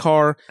against his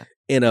car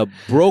in a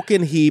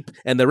broken heap.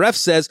 And the ref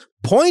says,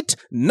 point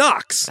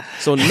Knox.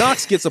 So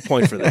Knox gets a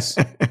point for this.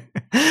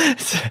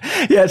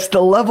 Yeah, it's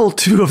the level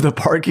 2 of the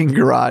parking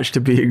garage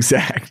to be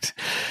exact.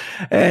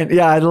 And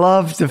yeah, I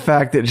love the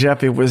fact that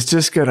Jeffy was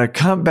just going to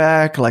come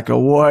back like a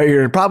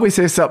warrior and probably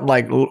say something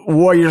like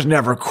warriors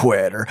never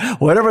quit or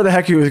whatever the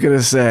heck he was going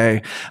to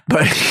say.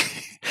 But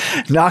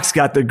Knox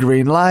got the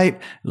green light,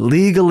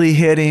 legally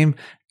hit him,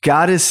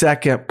 got his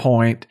 2nd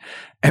point.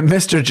 And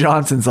Mr.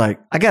 Johnson's like,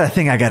 I got a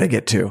thing I got to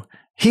get to.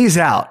 He's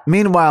out.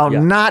 Meanwhile,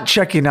 not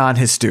checking on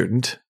his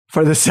student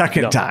for the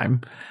 2nd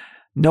time.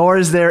 Nor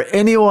is there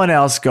anyone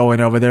else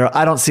going over there.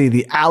 I don't see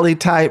the alley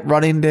type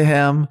running to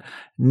him.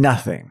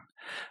 Nothing.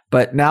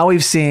 But now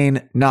we've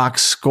seen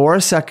Knox score a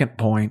 2nd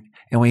point,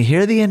 and we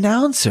hear the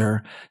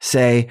announcer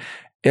say,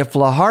 if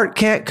Lahart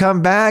can't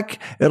come back,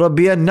 it'll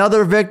be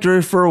another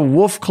victory for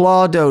Wolf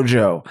Claw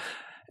Dojo.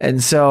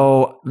 And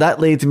so that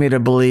leads me to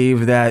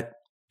believe that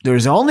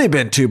there's only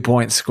been 2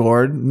 points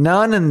scored,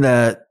 none in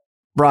the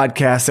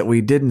broadcast that we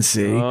didn't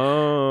see.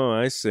 Oh,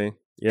 I see.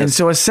 Yes. And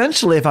so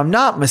essentially, if I'm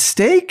not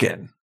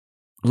mistaken,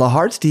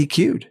 Lahart's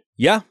DQ'd.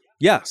 Yeah.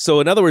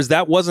 So in other words,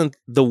 that wasn't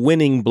the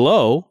winning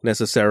blow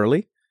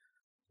necessarily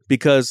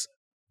because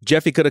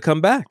Jeffy could have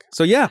come back.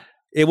 So yeah,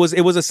 it was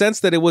a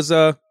sense that it was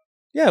it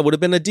would have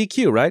been a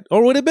DQ, right?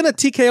 Or would it have been a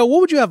TKO? What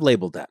would you have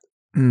labeled that?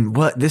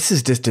 Well, this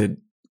is just a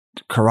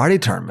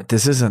karate tournament.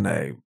 This isn't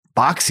a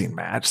boxing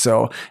match.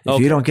 So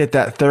if you don't get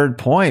that 3rd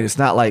point, it's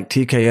not like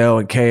TKO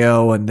and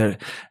KO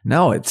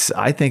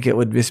I think it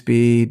would just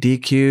be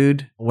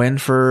DQ'd, win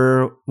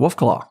for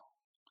Wolfclaw.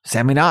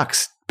 Sammy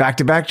Knox,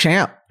 back-to-back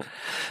champ.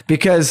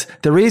 Because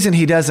the reason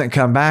he doesn't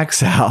come back,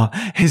 Sal,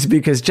 is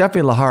because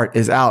Jeffy Lahart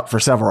is out for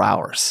several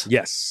hours.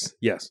 Yes.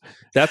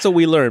 That's what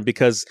we learned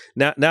because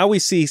now we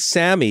see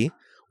Sammy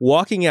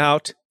walking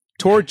out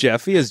toward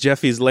Jeffy as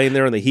Jeffy's laying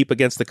there in the heap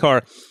against the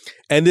car.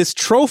 And this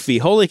trophy,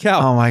 holy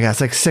cow. Oh my God,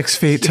 it's like 6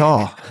 feet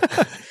tall.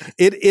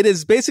 It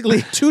is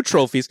basically 2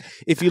 trophies.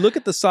 If you look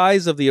at the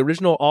size of the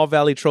original All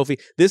Valley trophy,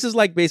 this is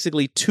like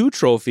basically 2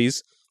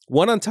 trophies,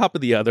 one on top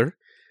of the other.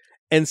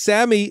 And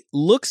Sammy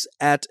looks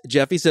at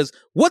Jeffy, says,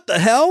 what the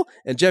hell?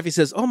 And Jeffy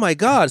says, oh my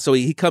God. So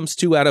he comes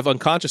to out of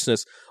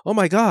unconsciousness. Oh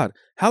my God,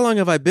 how long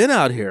have I been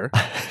out here?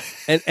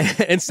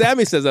 And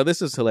Sammy says, oh,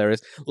 this is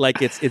hilarious.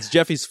 Like it's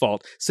Jeffy's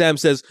fault. Sam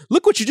says,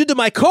 look what you did to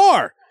my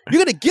car.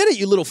 You're going to get it,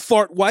 you little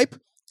fart wipe.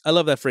 I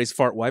love that phrase,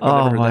 fart wipe.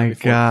 I've never heard that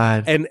before.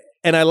 God.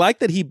 And I like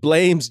that he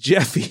blames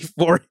Jeffy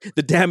for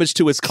the damage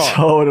to his car.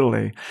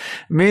 Totally.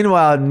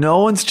 Meanwhile, no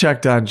one's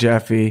checked on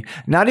Jeffy,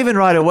 not even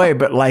right away,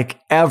 but like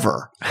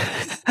ever.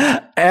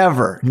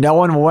 ever. No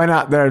one went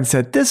out there and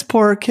said, this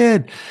poor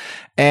kid.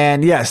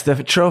 And yes,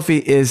 the trophy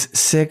is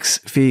 6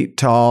 feet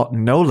tall,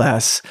 no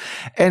less.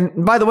 And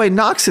by the way,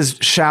 Knox is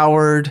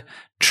showered,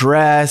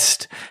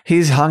 dressed.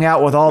 He's hung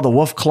out with all the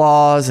wolf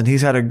claws and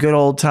he's had a good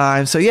old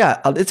time. So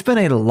yeah, it's been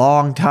a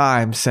long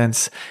time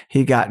since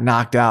he got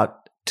knocked out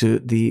to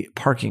the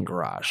parking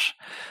garage.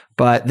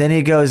 But then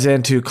he goes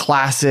into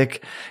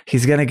classic.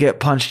 He's going to get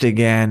punched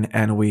again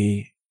and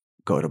we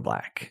go to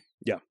black.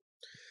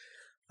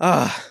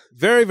 Yeah.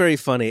 Very, very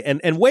funny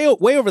and way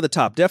over the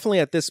top. Definitely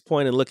at this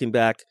point and looking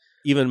back,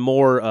 even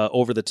more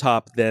over the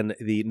top than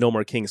the No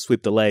More King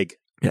sweep the leg.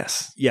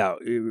 Yes. Yeah.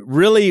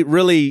 Really,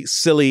 really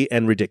silly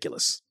and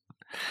ridiculous.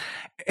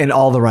 In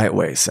all the right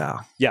ways,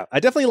 Sal. Yeah, I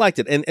definitely liked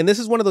it. And this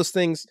is one of those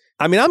things.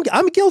 I mean,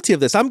 I'm guilty of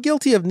this. I'm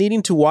guilty of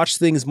needing to watch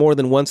things more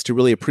than once to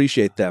really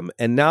appreciate them.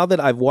 And now that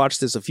I've watched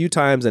this a few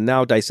times and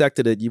now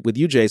dissected it with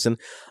you, Jason,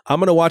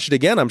 I'm going to watch it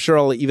again. I'm sure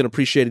I'll even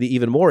appreciate it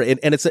even more. And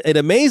it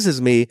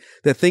amazes me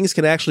that things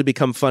can actually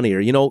become funnier.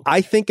 You know,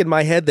 I think in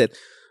my head that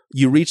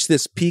you reach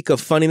this peak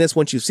of funniness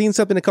once you've seen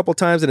something a couple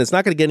times and it's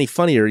not going to get any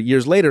funnier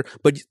years later,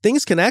 but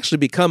things can actually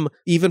become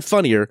even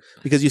funnier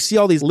because you see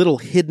all these little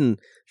hidden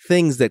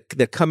things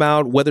that come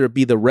out, whether it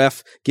be the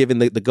ref giving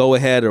the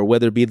go-ahead or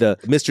whether it be the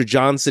Mr.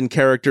 Johnson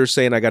character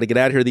saying, I got to get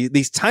out of here.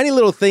 These tiny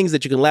little things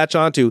that you can latch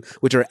onto,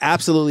 which are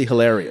absolutely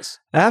hilarious.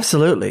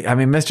 Absolutely. I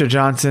mean, Mr.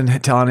 Johnson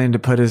telling him to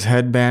put his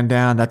headband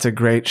down. That's a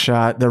great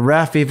shot. The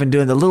ref even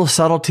doing the little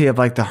subtlety of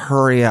like the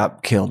hurry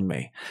up killed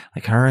me.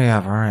 Like, hurry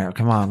up.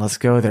 Come on, let's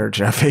go there,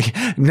 Jeffy.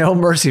 No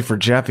mercy for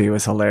Jeffy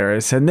was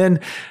hilarious. And then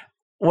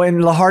when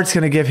Lahart's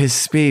going to give his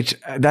speech,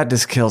 that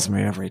just kills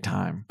me every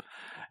time.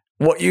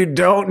 What you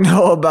don't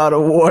know about a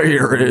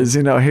warrior is,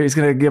 you know, he's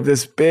going to give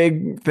this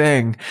big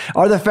thing.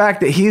 Or the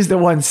fact that he's the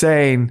one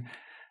saying,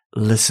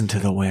 listen to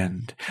the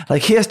wind.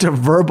 Like he has to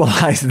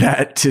verbalize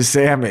that to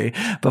Sammy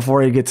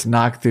before he gets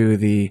knocked through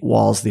the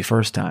walls the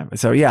first time.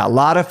 So yeah, a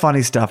lot of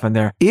funny stuff in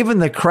there. Even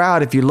the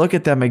crowd, if you look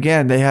at them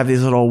again, they have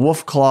these little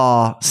wolf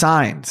claw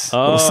signs.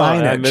 Oh,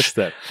 signage, I missed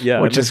that.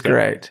 Yeah, which is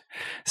great.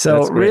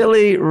 So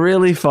really,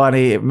 really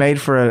funny. It made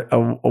for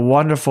a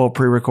wonderful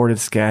pre-recorded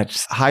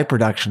sketch, high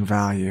production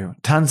value,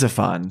 tons of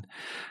fun.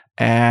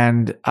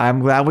 And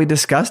I'm glad we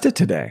discussed it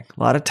today. A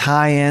lot of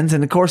tie-ins.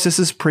 And of course, this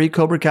is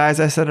pre-Cobra Kai, as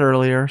I said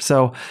earlier.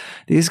 So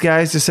these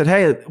guys just said,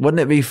 hey, wouldn't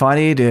it be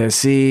funny to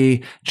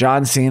see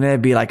John Cena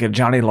be like a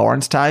Johnny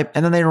Lawrence type?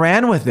 And then they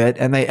ran with it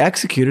and they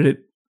executed it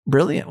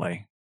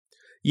brilliantly.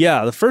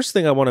 Yeah, the first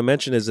thing I want to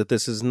mention is that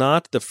this is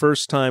not the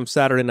first time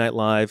Saturday Night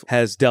Live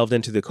has delved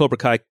into the Cobra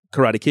Kai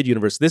Karate Kid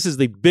universe. This is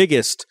the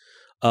biggest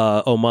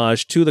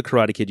homage to the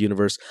Karate Kid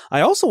universe.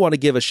 I also want to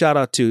give a shout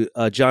out to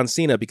John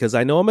Cena because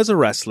I know him as a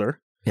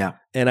wrestler. Yeah.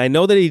 And I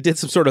know that he did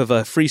some sort of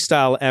a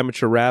freestyle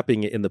amateur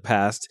rapping in the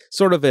past,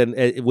 sort of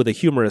with a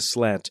humorous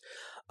slant.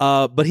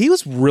 But he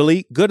was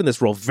really good in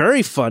this role.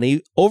 Very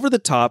funny, over the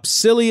top,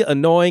 silly,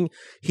 annoying.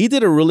 He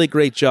did a really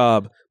great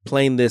job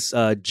playing this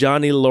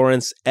Johnny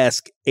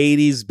Lawrence-esque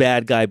 80s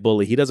bad guy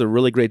bully. He does a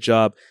really great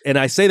job. And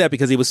I say that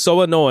because he was so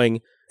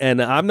annoying.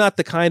 And I'm not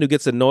the kind who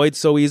gets annoyed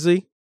so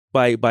easy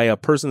by a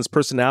person's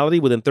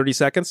personality within 30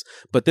 seconds.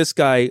 But this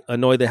guy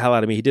annoyed the hell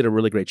out of me. He did a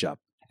really great job.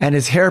 And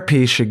his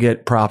hairpiece should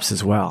get props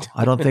as well.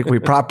 I don't think we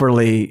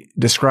properly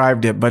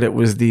described it, but it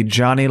was the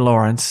Johnny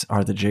Lawrence,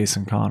 or the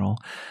Jason Connell,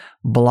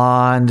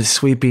 blonde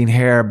sweeping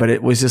hair, but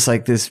it was just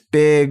like this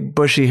big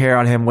bushy hair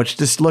on him, which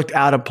just looked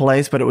out of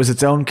place, but it was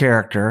its own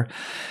character.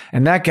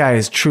 And that guy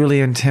is truly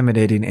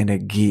intimidating in a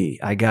gi,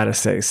 I gotta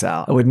say,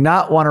 Sal. I would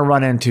not want to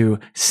run into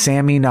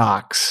Sammy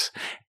Knox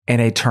in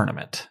a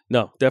tournament.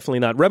 No, definitely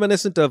not.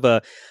 Reminiscent of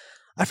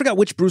I forgot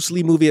which Bruce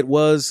Lee movie it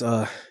was,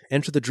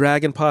 Enter the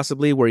Dragon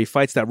possibly, where he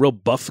fights that real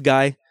buff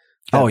guy.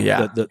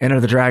 Enter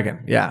the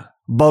Dragon, yeah.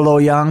 Bolo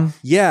Young.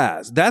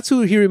 Yeah, that's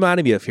who he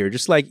reminded me of here.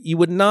 Just like you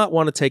would not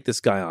want to take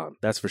this guy on,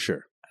 that's for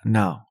sure.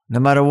 No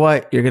matter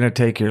what, you're going to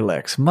take your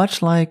licks,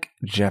 much like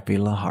Jeffy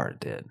Lahart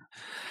did.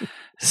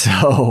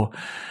 So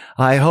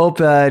I hope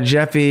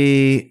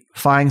Jeffy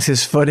finds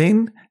his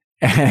footing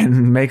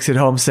and makes it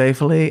home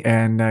safely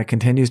and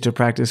continues to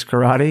practice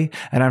karate.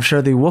 And I'm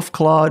sure the Wolf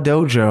Claw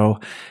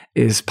Dojo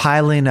is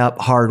piling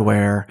up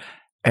hardware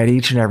at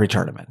each and every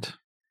tournament.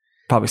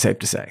 Probably safe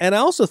to say. And I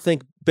also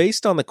think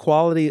based on the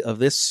quality of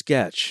this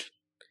sketch,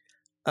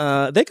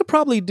 they could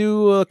probably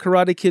do a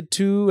Karate Kid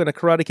 2 and a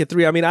Karate Kid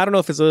 3. I mean, I don't know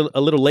if it's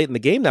a little late in the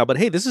game now, but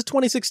hey, this is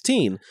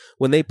 2016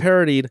 when they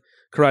parodied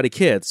Karate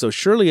Kid. So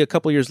surely a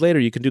couple years later,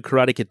 you can do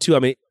Karate Kid 2. I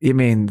mean, you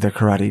mean the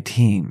Karate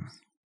Team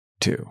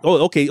 2?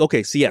 Oh,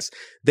 okay. So yes,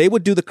 they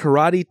would do the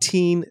Karate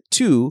Teen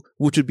 2,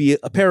 which would be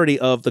a parody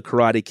of the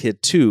Karate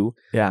Kid 2.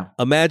 Yeah.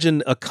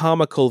 Imagine a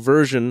comical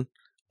version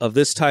of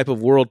this type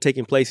of world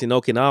taking place in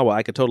Okinawa.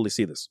 I could totally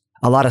see this.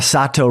 A lot of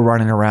Sato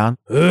running around.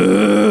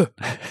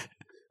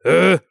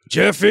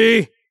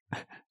 Jeffy,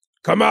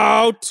 come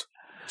out.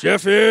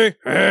 Jeffy.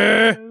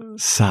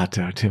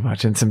 Sato, too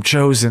much. And some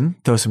Chosen.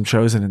 Throw some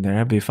Chosen in there.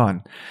 That'd be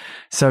fun.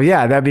 So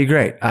yeah, that'd be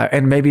great.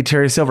 And maybe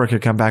Terry Silver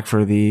could come back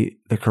for the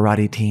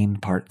Karate Teen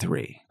Part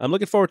 3. I'm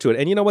looking forward to it.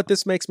 And you know what?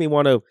 This makes me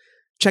want to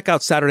check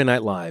out Saturday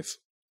Night Live.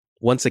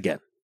 once again.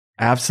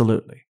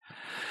 Absolutely.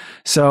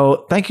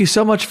 So thank you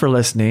so much for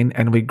listening,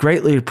 and we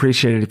greatly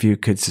appreciate it if you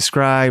could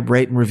subscribe,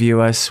 rate, and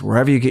review us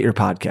wherever you get your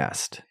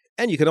podcast.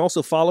 And you can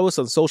also follow us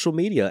on social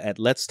media at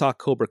Let's Talk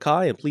Cobra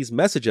Kai, and please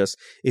message us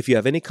if you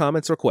have any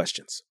comments or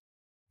questions.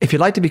 If you'd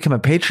like to become a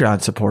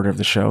Patreon supporter of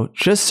the show,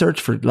 just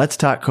search for Let's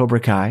Talk Cobra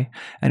Kai.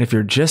 And if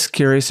you're just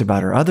curious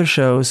about our other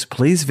shows,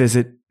 please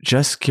visit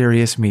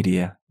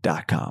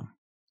justcuriousmedia.com.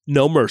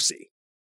 No mercy.